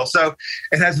as well. So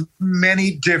it has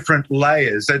many different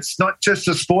layers. It's not just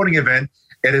a sporting event.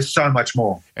 It is so much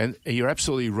more. And you're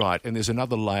absolutely right. And there's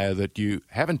another layer that you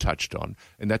haven't touched on,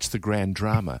 and that's the grand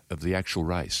drama of the actual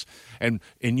race. And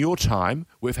in your time,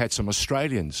 we've had some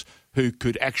Australians who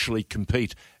could actually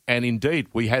compete. And indeed,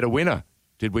 we had a winner,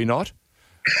 did we not?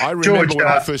 I remember George, when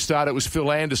I first started, it was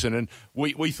Phil Anderson, and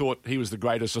we thought he was the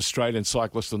greatest Australian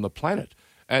cyclist on the planet.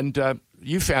 And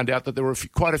you found out that there were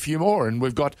quite a few more, and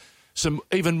we've got some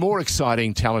even more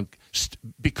exciting talent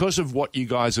because of what you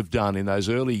guys have done in those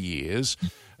early years.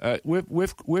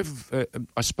 We've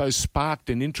I suppose, sparked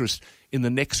an interest in the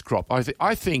next crop.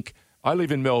 I think I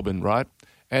live in Melbourne, right,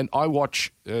 and I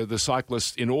watch the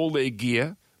cyclists in all their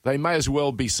gear. They may as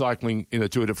well be cycling in the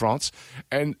Tour de France,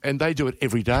 and they do it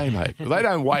every day, mate. They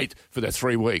don't wait for the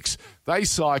 3 weeks. They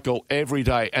cycle every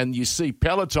day, and you see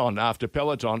peloton after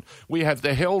peloton. We have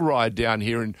the Hell Ride down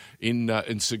here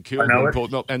in St Kilda, in Port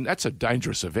Melbourne, and that's a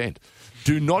dangerous event.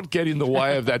 Do not get in the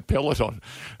way of that peloton,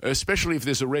 especially if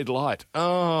there's a red light.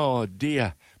 Oh,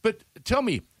 dear. But tell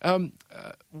me,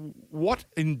 what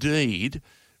indeed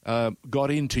got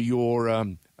into your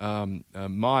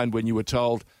mind when you were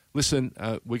told, listen,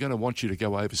 we're going to want you to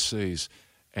go overseas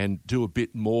and do a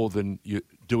bit more than you're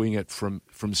doing it from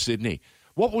Sydney?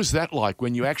 What was that like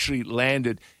when you actually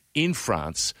landed in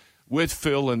France with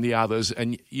Phil and the others,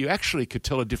 and you actually could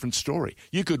tell a different story?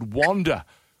 You could wander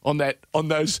on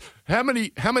those, how many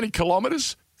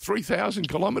kilometres? 3,000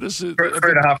 kilometres?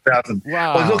 3,500.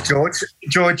 Wow. Well, look,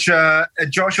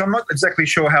 Josh, I'm not exactly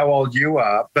sure how old you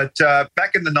are, but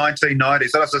back in the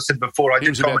 1990s, as I said before, I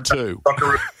did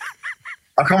commentate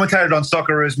I commentated on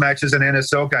Socceroos matches and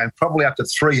NSL games, probably up to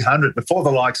 300, before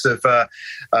the likes of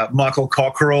Michael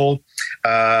Cockerell,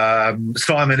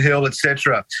 Simon Hill,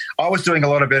 etc. I was doing a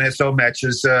lot of NSL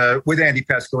matches with Andy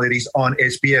Pascalides on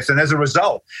SBS, and as a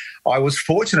result, I was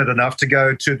fortunate enough to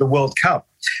go to the World Cup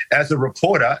as a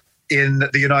reporter in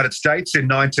the United States in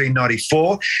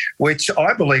 1994, which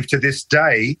I believe to this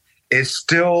day it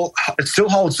still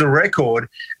holds the record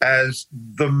as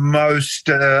the most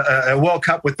a World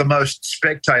Cup with the most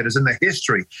spectators in the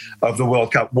history of the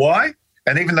World Cup. Why?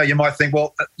 And even though you might think,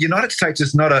 well, the United States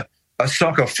is not a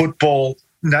soccer football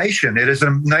nation. It is a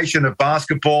nation of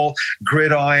basketball,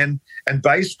 gridiron, and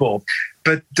baseball.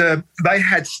 But they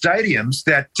had stadiums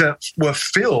that were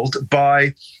filled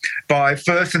by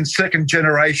first and second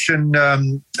generation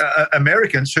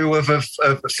Americans who were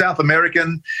of South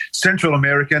American, Central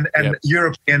American, and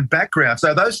European background.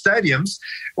 So those stadiums,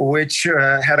 which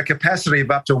had a capacity of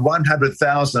up to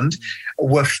 100,000,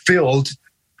 were filled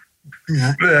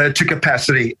to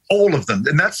capacity, all of them,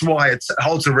 and that's why it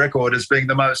holds the record as being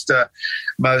the most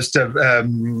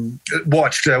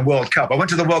watched World Cup. I went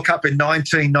to the World Cup in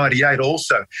 1998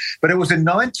 also, but it was in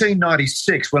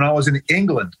 1996 when I was in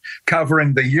England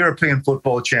covering the European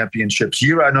Football Championships,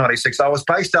 Euro 96. I was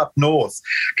based up north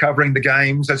covering the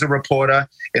games as a reporter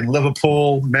in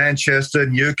Liverpool, Manchester,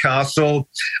 Newcastle,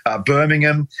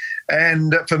 Birmingham,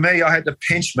 and for me, I had to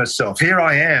pinch myself. Here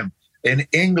I am in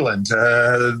England,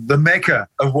 the mecca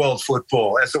of world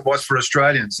football, as it was for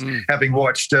Australians, having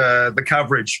watched the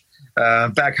coverage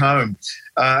back home.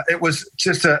 It was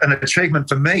just an achievement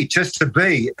for me just to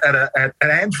be at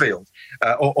Anfield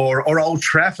or Old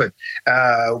Trafford,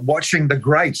 watching the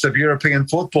greats of European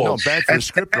football. Not bad for a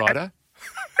scriptwriter.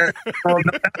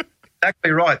 Exactly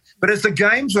right. But as the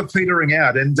games were petering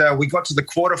out and we got to the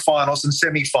quarterfinals and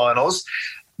semi-finals,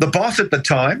 the boss at the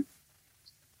time,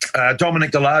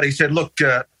 Dominic Gallardi, said, look,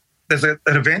 there's an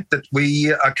event that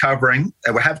we are covering,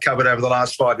 and we have covered over the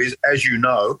last 5 years, as you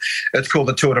know. It's called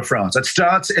the Tour de France. It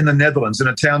starts in the Netherlands in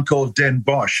a town called Den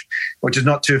Bosch, which is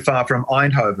not too far from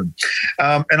Eindhoven.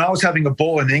 And I was having a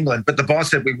ball in England, but the boss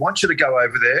said, we want you to go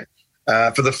over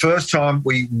there. For the first time,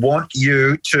 we want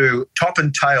you to top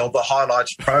and tail the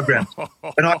highlights program.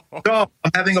 And I thought,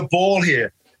 I'm having a ball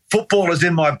here. Football is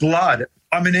in my blood.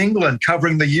 I'm in England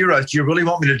covering the Euros. Do you really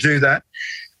want me to do that?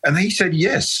 And he said,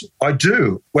 yes, I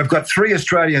do. We've got 3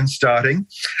 Australians starting.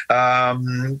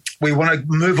 We want to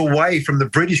move away from the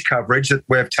British coverage that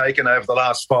we've taken over the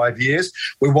last 5 years.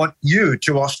 We want you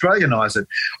to Australianise it.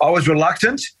 I was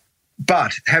reluctant,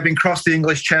 but having crossed the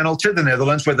English Channel to the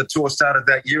Netherlands, where the tour started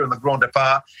that year in the Grand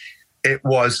Depart, it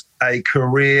was a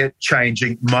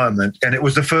career-changing moment. And it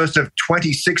was the first of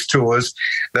 26 tours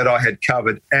that I had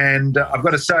covered. And I've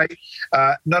got to say,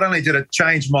 not only did it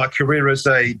change my career as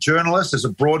a journalist, as a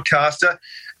broadcaster,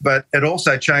 but it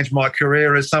also changed my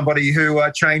career as somebody who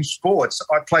changed sports.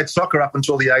 I played soccer up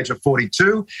until the age of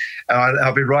 42.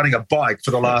 I've been riding a bike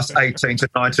for the last 18 to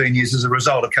 19 years as a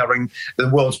result of covering the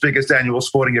world's biggest annual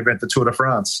sporting event, the Tour de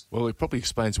France. Well, it probably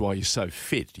explains why you're so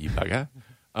fit, you bugger.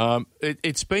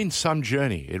 It's been some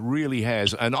journey. It really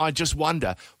has. And I just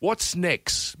wonder, what's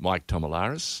next, Mike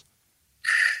Tomalaris?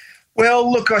 Well,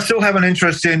 look, I still have an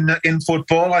interest in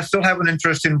football. I still have an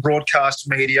interest in broadcast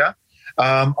media.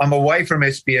 I'm away from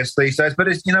SBS these days. But,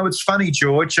 it's funny,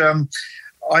 George.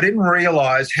 I didn't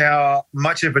realise how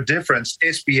much of a difference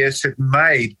SBS had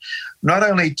made not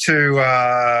only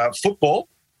to football,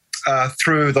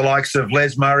 through the likes of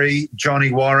Les Murray,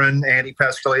 Johnny Warren, Andy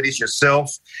Pascalidis,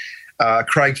 yourself,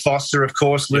 Craig Foster, of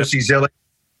course, Lucy Zelli.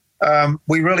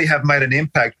 We really have made an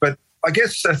impact. But I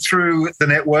guess through the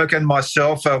network and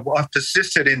myself, I've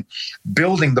persisted in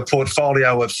building the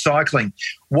portfolio of cycling.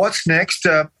 What's next?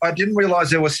 I didn't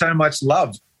realise there was so much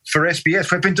love for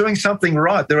SBS. We've been doing something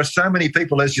right. There are so many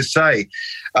people, as you say,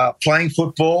 playing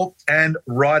football and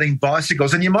riding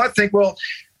bicycles. And you might think, well,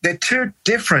 they're two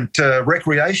different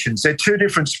recreations. They're two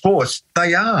different sports.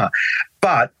 They are.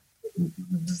 But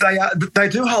they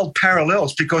do hold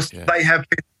parallels because they have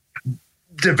been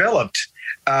developed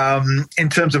in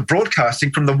terms of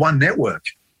broadcasting from the one network,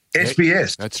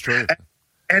 SBS. That's true.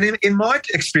 And in my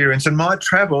experience and my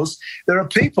travels, there are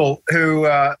people who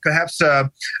perhaps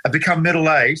have become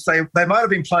middle-aged. They might have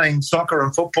been playing soccer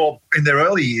and football in their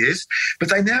early years, but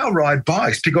they now ride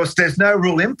bikes because there's no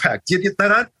real impact. They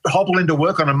don't hobble into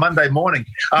work on a Monday morning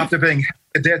after being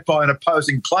to death by an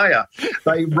opposing player.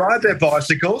 They ride their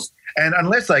bicycles, and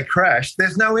unless they crash,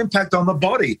 there's no impact on the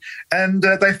body. And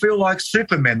they feel like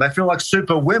supermen. They feel like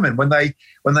superwomen when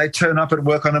they turn up at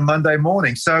work on a Monday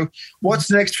morning. So what's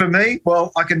next for me?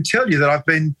 Well, I can tell you that I've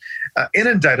been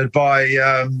inundated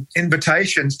by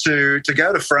invitations to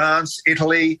go to France,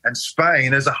 Italy and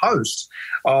Spain as a host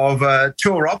of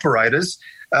tour operators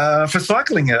for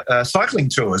cycling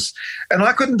tours. And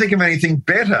I couldn't think of anything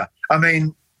better. I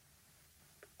mean,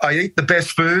 I eat the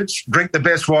best foods, drink the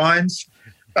best wines,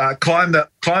 climb the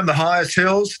highest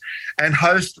hills, and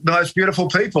host the most beautiful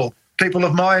people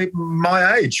of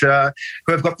my age who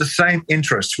have got the same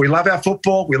interests. We love our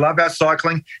football, we love our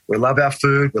cycling, we love our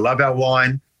food, we love our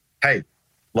wine. Hey,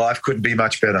 life couldn't be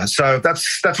much better. So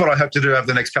that's what I hope to do over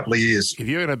the next couple of years. If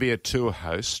you're going to be a tour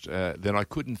host, then I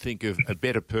couldn't think of a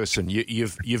better person.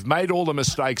 You've made all the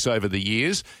mistakes over the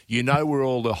years. You know where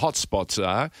all the hot spots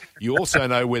are. You also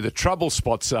know where the trouble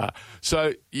spots are.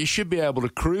 So you should be able to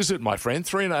cruise it, my friend.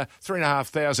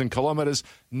 3,500 kilometres,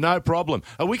 no problem.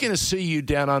 Are we going to see you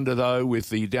down under, though, with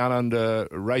the down under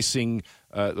racing,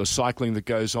 the cycling that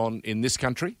goes on in this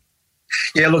country?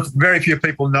 Yeah, look, very few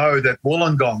people know that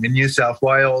Wollongong in New South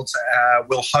Wales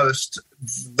will host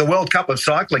the World Cup of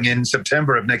Cycling in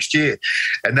September of next year,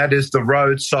 and that is the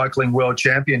Road Cycling World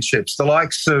Championships. The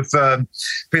likes of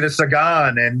Peter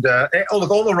Sagan and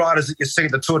all the riders that you see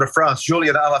at the Tour de France,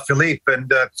 Julian Alaphilippe,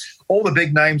 and all the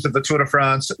big names of the Tour de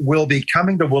France will be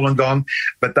coming to Wollongong,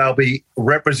 but they'll be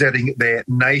representing their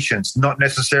nations, not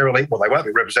necessarily, well, they won't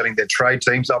be representing their trade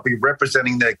teams, they'll be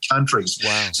representing their countries.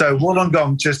 Wow. So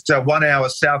Wollongong, just 1 hour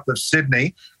south of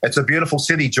Sydney. It's a beautiful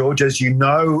city, George, as you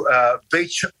know,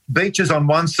 beaches on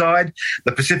one side,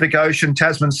 the Pacific Ocean,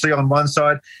 Tasman Sea on one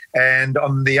side, and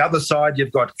on the other side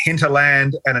you've got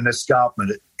hinterland and an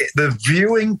escarpment. The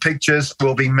viewing pictures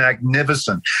will be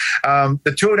magnificent.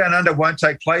 The Tour Down Under won't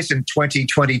take place in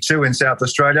 2022 in South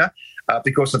Australia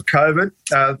because of COVID.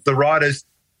 The riders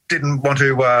didn't want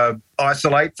to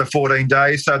isolate for 14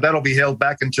 days, so that'll be held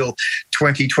back until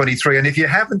 2023. And if you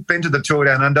haven't been to the Tour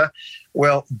Down Under,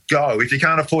 well, go. If you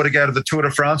can't afford to go to the Tour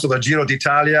de France or the Giro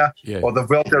d'Italia or the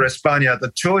Vuelta a España,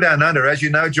 the Tour Down Under, as you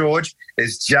know, George,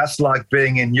 is just like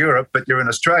being in Europe, but you're in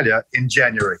Australia in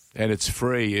January. And it's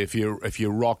free if you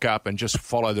rock up and just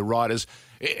follow the riders.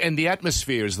 And the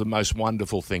atmosphere is the most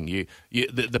wonderful thing.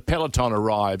 The peloton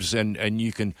arrives and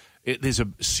you can. There's a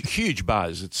huge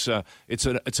buzz. It's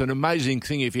an amazing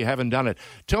thing if you haven't done it.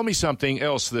 Tell me something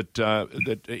else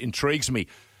that intrigues me.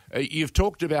 You've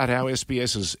talked about how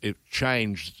SBS has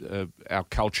changed our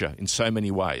culture in so many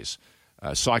ways.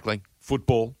 Cycling,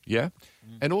 football,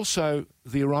 and also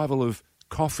the arrival of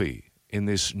coffee in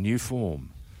this new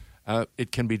form.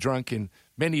 It can be drunk in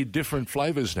many different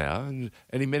flavours now and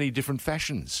in many different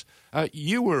fashions.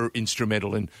 You were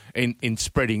instrumental in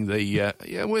spreading the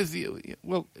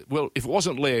well, if it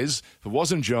wasn't Les, if it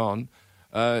wasn't John,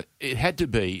 it had to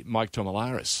be Mike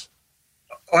Tomalaris.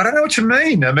 I don't know what you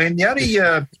mean. I mean, the only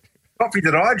coffee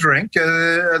that I drink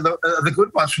are the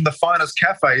good ones from the finest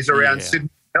cafes around Sydney,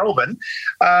 Melbourne.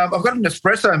 I've got an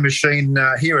espresso machine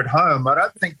here at home. I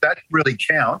don't think that really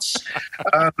counts.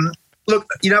 Look,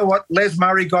 you know what? Les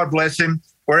Murray, God bless him,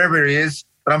 wherever he is,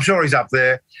 but I'm sure he's up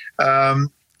there.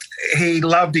 He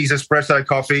loved his espresso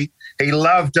coffee. He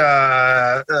loved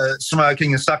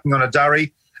smoking and sucking on a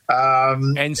durry.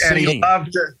 And singing.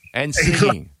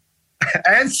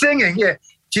 And singing, yeah.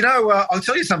 Do you know, I'll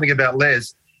tell you something about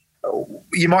Les.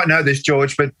 You might know this,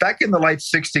 George, but back in the late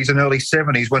 60s and early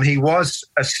 70s when he was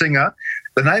a singer,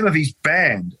 the name of his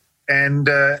band, and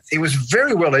he was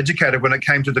very well educated when it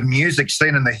came to the music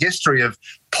scene and the history of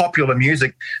popular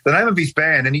music, the name of his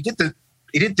band, and he did the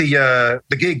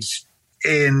gigs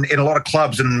in a lot of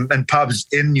clubs and pubs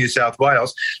in New South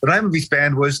Wales. The name of his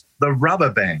band was The Rubber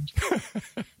Band.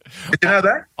 Did you know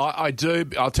that? I do.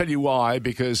 I'll tell you why,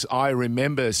 because I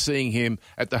remember seeing him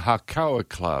at the Hakoah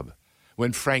Club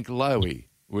when Frank Lowy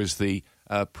was the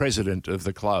president of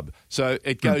the club. So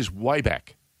it goes way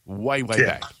back, way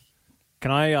back.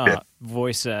 Can I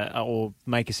voice or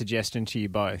make a suggestion to you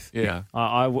both? Yeah.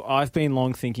 I've been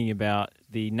long thinking about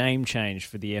the name change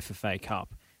for the FFA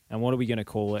Cup and what are we going to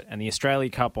call it? And the Australia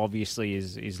Cup obviously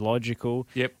is logical.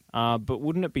 Yep. But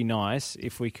wouldn't it be nice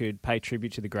if we could pay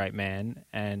tribute to the great man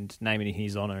and name it in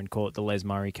his honour and call it the Les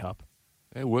Murray Cup?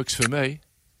 It works for me.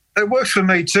 It works for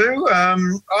me too. I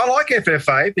like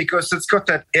FFA because it's got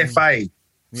that FA,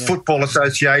 Football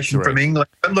Association. Correct. From England.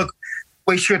 But look,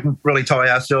 we shouldn't really tie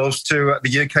ourselves to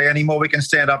the UK anymore. We can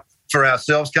stand up for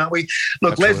ourselves, can't we?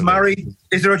 Look, absolutely. Les Murray,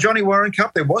 is there a Johnny Warren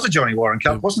Cup? There was a Johnny Warren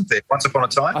Cup, wasn't there, once upon a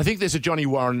time? I think there's a Johnny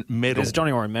Warren medal. There's a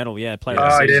Johnny Warren medal, yeah.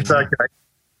 Yes, okay.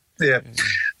 Yeah.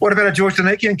 What about a George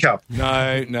Danikian Cup?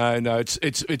 No.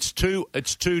 It's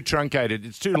too truncated.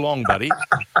 It's too long, buddy.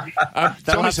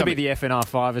 That'll have to be the FNR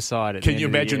five-a-side. Can you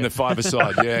imagine the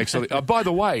five-a-side? Yeah, actually. By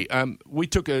the way, we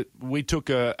took an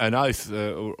oath,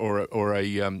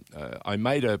 I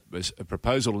made a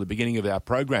proposal at the beginning of our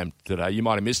program today. You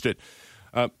might have missed it.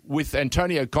 With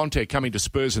Antonio Conte coming to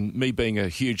Spurs and me being a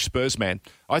huge Spurs man,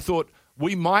 I thought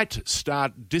we might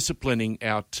start disciplining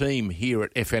our team here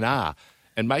at FNR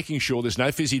and making sure there's no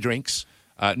fizzy drinks,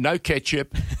 no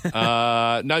ketchup,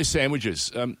 no sandwiches.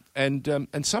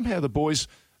 And somehow the boys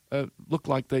look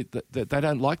like they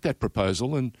don't like that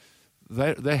proposal and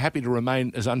they're happy to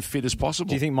remain as unfit as possible.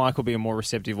 Do you think Mike will be a more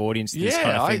receptive audience to this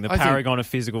kind of thing? The paragon of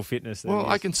physical fitness. Well,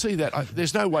 I can see that.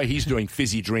 There's no way he's doing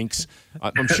fizzy drinks.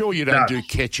 I'm sure you don't do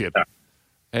ketchup.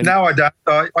 No, I don't.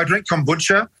 I drink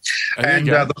kombucha and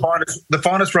the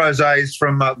finest rosés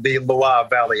from the Loire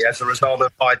Valley as a result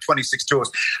of my 26 tours.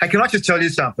 And can I just tell you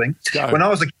something? When I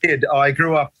was a kid, I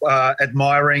grew up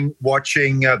admiring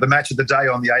watching the Match of the Day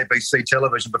on the ABC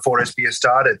television before SBS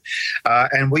started.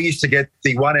 And we used to get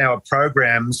the 1 hour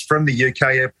programs from the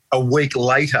UK a week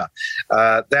later.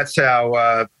 That's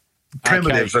how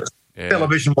primitive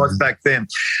television was back then.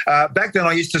 Back then,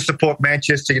 I used to support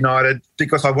Manchester United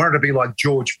because I wanted to be like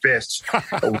George Best.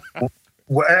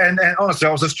 And honestly,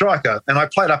 I was a striker, and I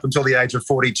played up until the age of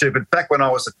 42. But back when I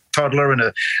was a toddler and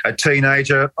a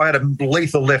teenager, I had a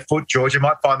lethal left foot, George. You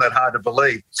might find that hard to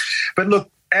believe. But look,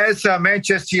 as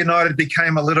Manchester United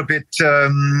became a little bit,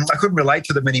 I couldn't relate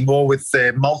to them anymore with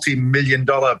their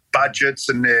multi-million-dollar budgets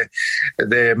and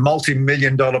their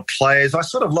multi-million-dollar players. I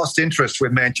sort of lost interest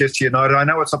with Manchester United. I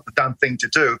know it's not the done thing to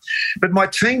do. But my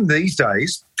team these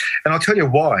days, and I'll tell you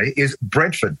why, is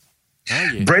Brentford. Oh,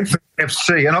 yeah. Brentford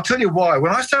FC. And I'll tell you why.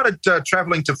 When I started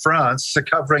travelling to France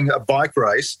covering a bike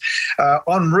race,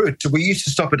 en route, we used to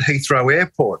stop at Heathrow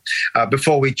Airport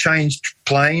before we changed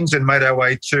planes and made our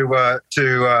way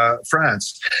to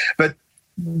France. But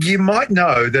you might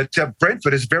know that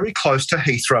Brentford is very close to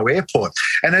Heathrow Airport.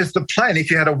 And as the plane, if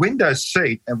you had a window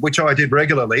seat, which I did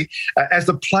regularly, as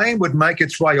the plane would make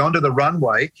its way onto the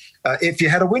runway, if you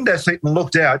had a window seat and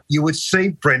looked out, you would see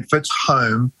Brentford's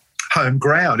home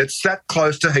ground. It's that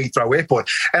close to Heathrow Airport.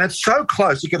 And it's so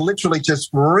close, you could literally just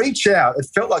reach out. It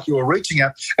felt like you were reaching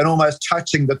out and almost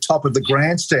touching the top of the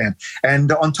grandstand.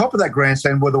 And on top of that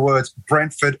grandstand were the words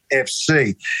Brentford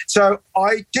FC. So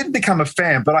I didn't become a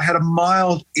fan, but I had a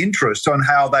mild interest on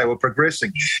how they were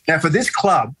progressing. Now, for this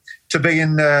club to be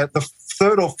in the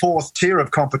third or fourth tier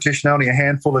of competition only a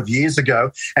handful of years ago,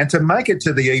 and to make it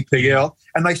to the EPL,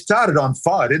 and they started on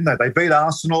fire, didn't they? They beat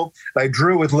Arsenal, they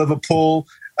drew with Liverpool,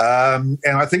 and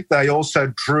I think they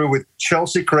also drew with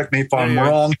Chelsea, correct me if I'm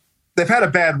wrong. They've had a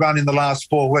bad run in the last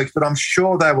 4 weeks, but I'm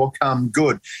sure they will come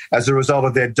good as a result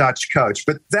of their Dutch coach.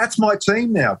 But that's my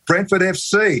team now, Brentford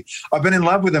FC. I've been in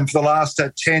love with them for the last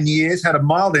 10 years, had a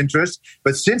mild interest,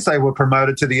 but since they were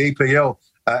promoted to the EPL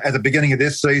at the beginning of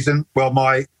this season, well,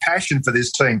 my passion for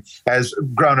this team has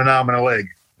grown an arm and a leg.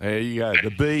 There you go, the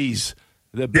Bees.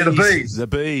 The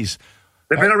Bees.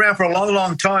 They've been around for a long,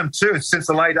 long time too, since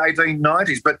the late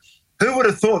 1890s. But who would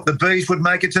have thought the Bees would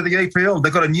make it to the EPL?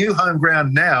 They've got a new home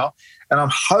ground now, and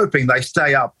I'm hoping they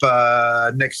stay up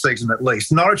next season at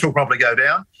least. Norwich will probably go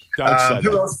down. Don't say that.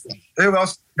 Who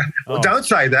else? Well, don't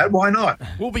say that. Why not?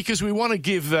 Well, because we want to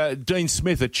give Dean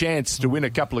Smith a chance to win a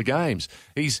couple of games.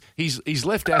 He's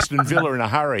left Aston Villa in a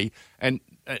hurry, and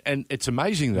it's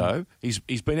amazing though. He's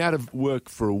been out of work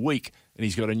for a week, and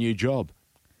he's got a new job.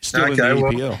 Still in the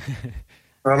EPL.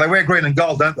 Well, they wear green and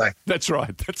gold, don't they? That's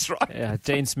right. That's right. Yeah,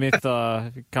 Dean Smith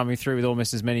coming through with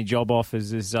almost as many job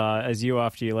offers as you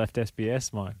after you left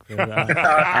SBS, Mike.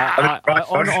 But,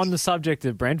 on the subject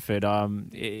of Brentford,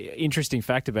 interesting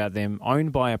fact about them: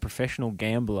 owned by a professional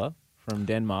gambler from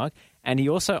Denmark, and he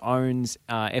also owns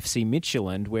FC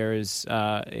Midtjylland, whereas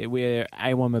where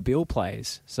A1 Mobile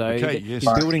plays. So he's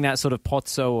building that sort of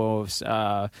Pozzo or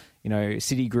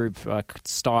Citigroup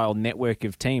style network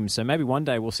of teams. So maybe one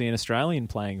day we'll see an Australian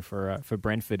playing for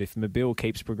Brentford if Mobile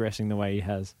keeps progressing the way he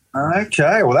has.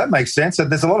 Okay, well that makes sense.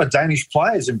 There's a lot of Danish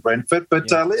players in Brentford, but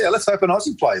let's hope an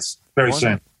Aussie plays very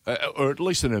soon. Or at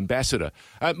least an ambassador.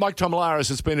 Mike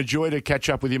Tomalaris, it's been a joy to catch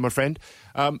up with you, my friend.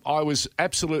 I was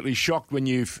absolutely shocked when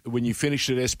you finished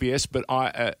at SBS, but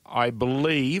I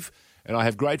believe, and I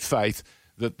have great faith,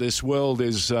 that this world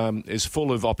is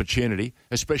full of opportunity,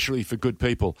 especially for good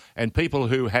people and people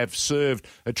who have served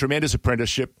a tremendous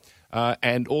apprenticeship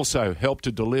and also helped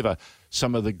to deliver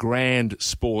some of the grand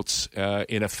sports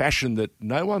in a fashion that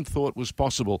no one thought was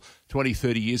possible 20,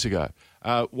 30 years ago.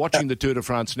 Watching the Tour de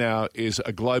France now is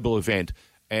a global event,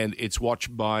 and it's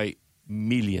watched by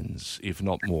millions, if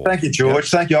not more. Thank you, George.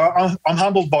 Thank you. I'm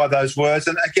humbled by those words.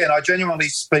 And again, I genuinely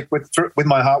speak with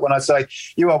my heart when I say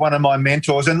you are one of my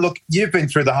mentors. And look, you've been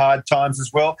through the hard times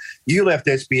as well. You left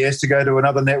SBS to go to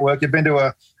another network. You've been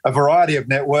to a variety of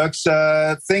networks.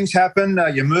 Things happen.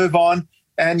 You move on.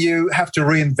 And you have to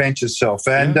reinvent yourself.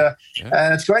 And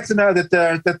and it's great to know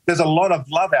that there's a lot of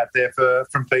love out there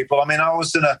from people. I mean, I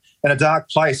was in a dark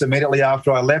place immediately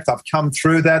after I left. I've come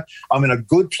through that. I'm in a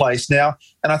good place now.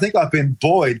 And I think I've been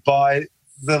buoyed by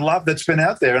the love that's been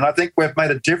out there. And I think we've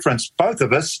made a difference, both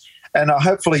of us. And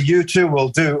hopefully you too will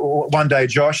do one day,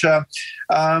 Josh.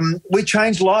 We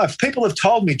changed lives. People have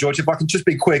told me, George, if I can just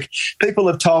be quick, people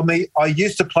have told me I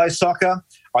used to play soccer.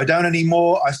 I don't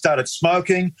anymore. I started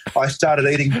smoking. I started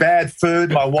eating bad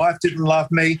food. My wife didn't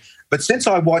love me. But since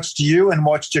I watched you and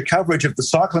watched your coverage of the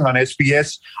cycling on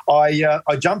SBS,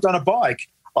 I jumped on a bike.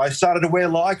 I started to wear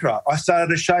Lycra. I started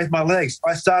to shave my legs.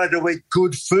 I started to eat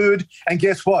good food. And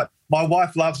guess what? My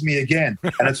wife loves me again.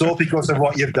 And it's all because of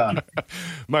what you've done.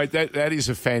 Mate, that is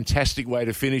a fantastic way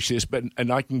to finish this.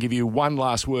 And I can give you one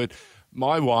last word.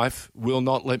 My wife will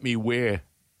not let me wear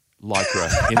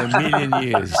Lycra in a million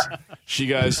years. She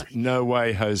goes, no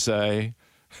way, Jose.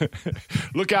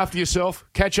 Look after yourself.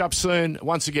 Catch up soon.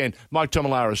 Once again, Mike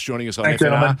Tomalaris joining us on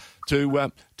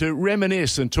FNR to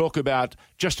reminisce and talk about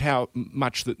just how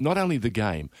much that not only the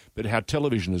game, but how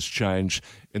television has changed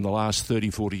in the last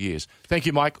 30, 40 years. Thank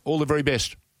you, Mike. All the very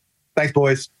best. Thanks,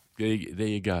 boys. There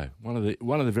you go. One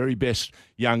of the very best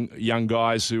young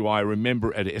guys who I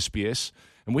remember at SBS,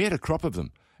 and we had a crop of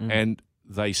them, and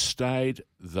they stayed,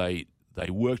 they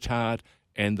worked hard,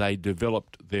 and they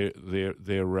developed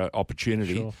their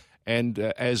opportunity. Sure. And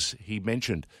as he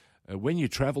mentioned, when you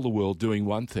travel the world doing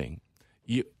one thing,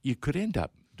 you could end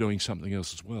up doing something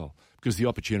else as well because the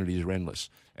opportunities are endless.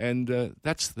 And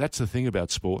that's the thing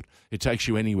about sport. It takes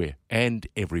you anywhere and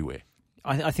everywhere.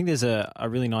 I think there's a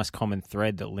really nice common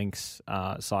thread that links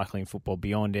cycling and football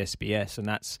beyond SBS, and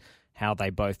that's how they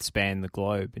both span the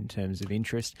globe in terms of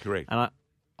interest. Correct. And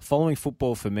following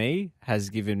football for me has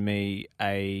given me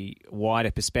a wider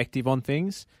perspective on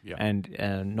things and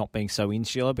not being so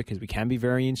insular, because we can be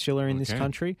very insular in this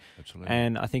country. Absolutely.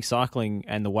 And I think cycling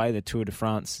and the way the Tour de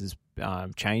France has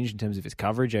changed in terms of its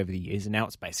coverage over the years, and now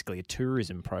it's basically a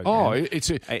tourism program. Oh,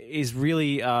 is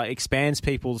really expands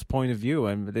people's point of view,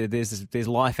 and there's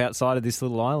life outside of this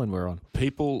little island we're on.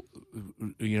 People,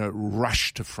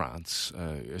 rush to France,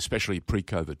 especially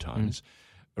pre-COVID times,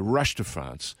 rush to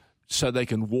France so they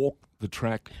can walk the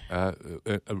track,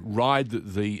 ride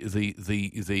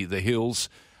the hills,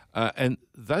 and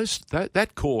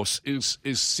that course is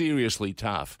seriously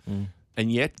tough.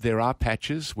 And yet there are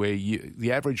patches where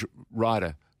the average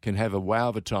rider can have a wow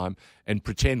of a time and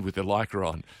pretend with their Lycra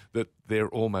on that they're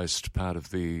almost part of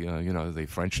the the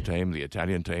French team, the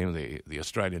Italian team, the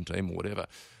Australian team, or whatever.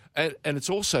 And it's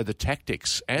also the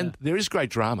tactics, and there is great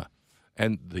drama,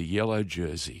 and the yellow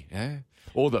jersey,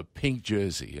 or the pink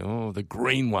jersey, or the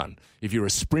green one. If you're a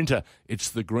sprinter, it's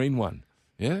the green one,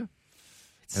 And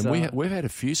we've had a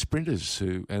few sprinters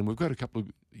and we've got a couple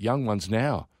of young ones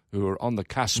now who are on the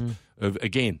cusp of,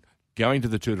 again, going to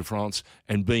the Tour de France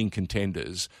and being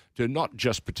contenders to not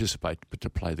just participate, but to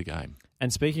play the game.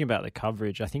 And speaking about the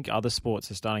coverage, I think other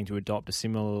sports are starting to adopt a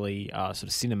similarly sort of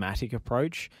cinematic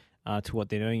approach to what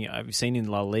they're doing. I've seen in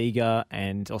La Liga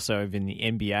and also in the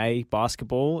NBA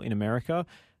basketball in America,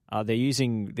 they're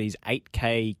using these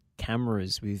 8K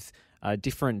cameras with a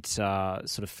different sort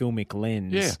of filmic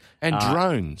lens. Yeah, and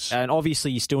drones. And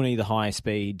obviously you still need the higher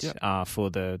speed for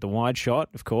the wide shot,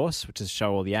 of course, to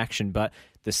show all the action, but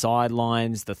the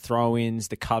sidelines, the throw-ins,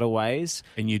 the cutaways.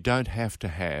 And you don't have to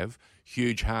have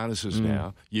huge harnesses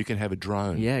now. You can have a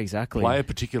drone. Yeah, exactly. Play a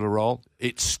particular role.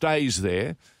 It stays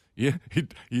there. Yeah,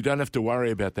 you don't have to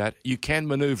worry about that. You can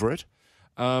manoeuvre it.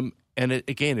 And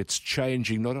again, it's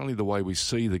changing not only the way we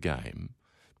see the game,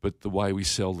 but the way we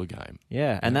sell the game.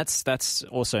 Yeah, and that's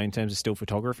also in terms of still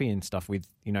photography and stuff with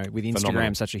Instagram,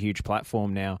 Phenomenal. such a huge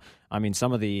platform now. I mean,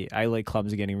 some of the A-League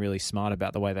clubs are getting really smart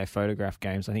about the way they photograph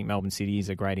games. I think Melbourne City is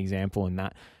a great example in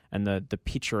that. And the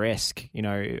picturesque,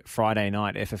 Friday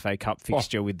night FFA Cup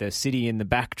fixture with the city in the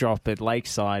backdrop at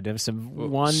Lakeside. There were some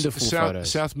wonderful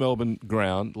photos. South Melbourne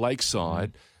ground,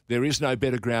 Lakeside. There is no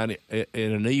better ground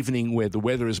in an evening where the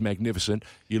weather is magnificent.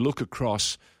 You look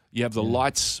across, you have the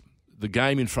lights, the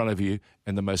game in front of you,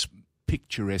 and the most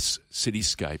picturesque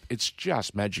cityscape. It's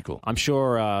just magical. I'm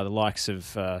sure the likes of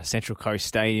Central Coast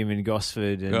Stadium in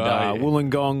Gosford and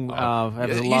Wollongong have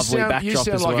a lovely backdrop You sound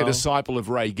as like well. a disciple of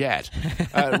Ray Gatt.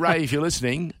 Ray, if you're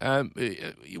listening,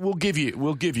 we'll give you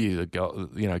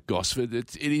the Gosford.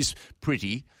 It is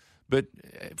pretty, but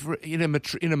in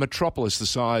a metropolis the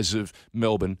size of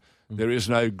Melbourne, there is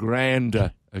no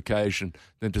grander occasion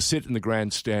than to sit in the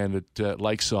grandstand at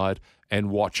Lakeside and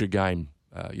watch a game.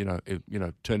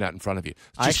 Turn out in front of you.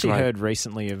 I actually heard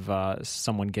recently of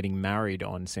someone getting married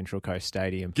on Central Coast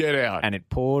Stadium. Get out. And it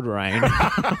poured rain.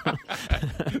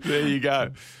 There you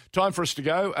go. Time for us to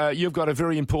go. You've got a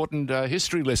very important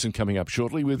history lesson coming up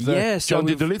shortly with John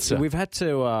Didolitza. We've had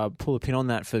to pull a pin on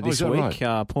that for this week.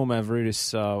 Right? Paul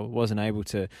Mavridis wasn't able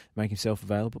to make himself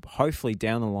available. But hopefully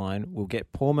down the line, we'll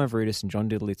get Paul Mavridis and John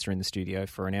Didolitza in the studio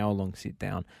for an hour-long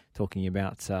sit-down talking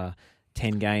about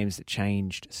 10 games that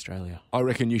changed Australia. I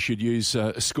reckon you should use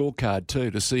a scorecard too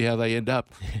to see how they end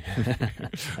up.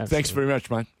 Thanks very much,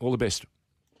 mate. All the best.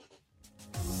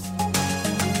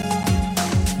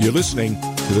 You're listening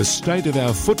to the State of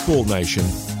Our Football Nation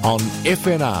on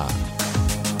FNR.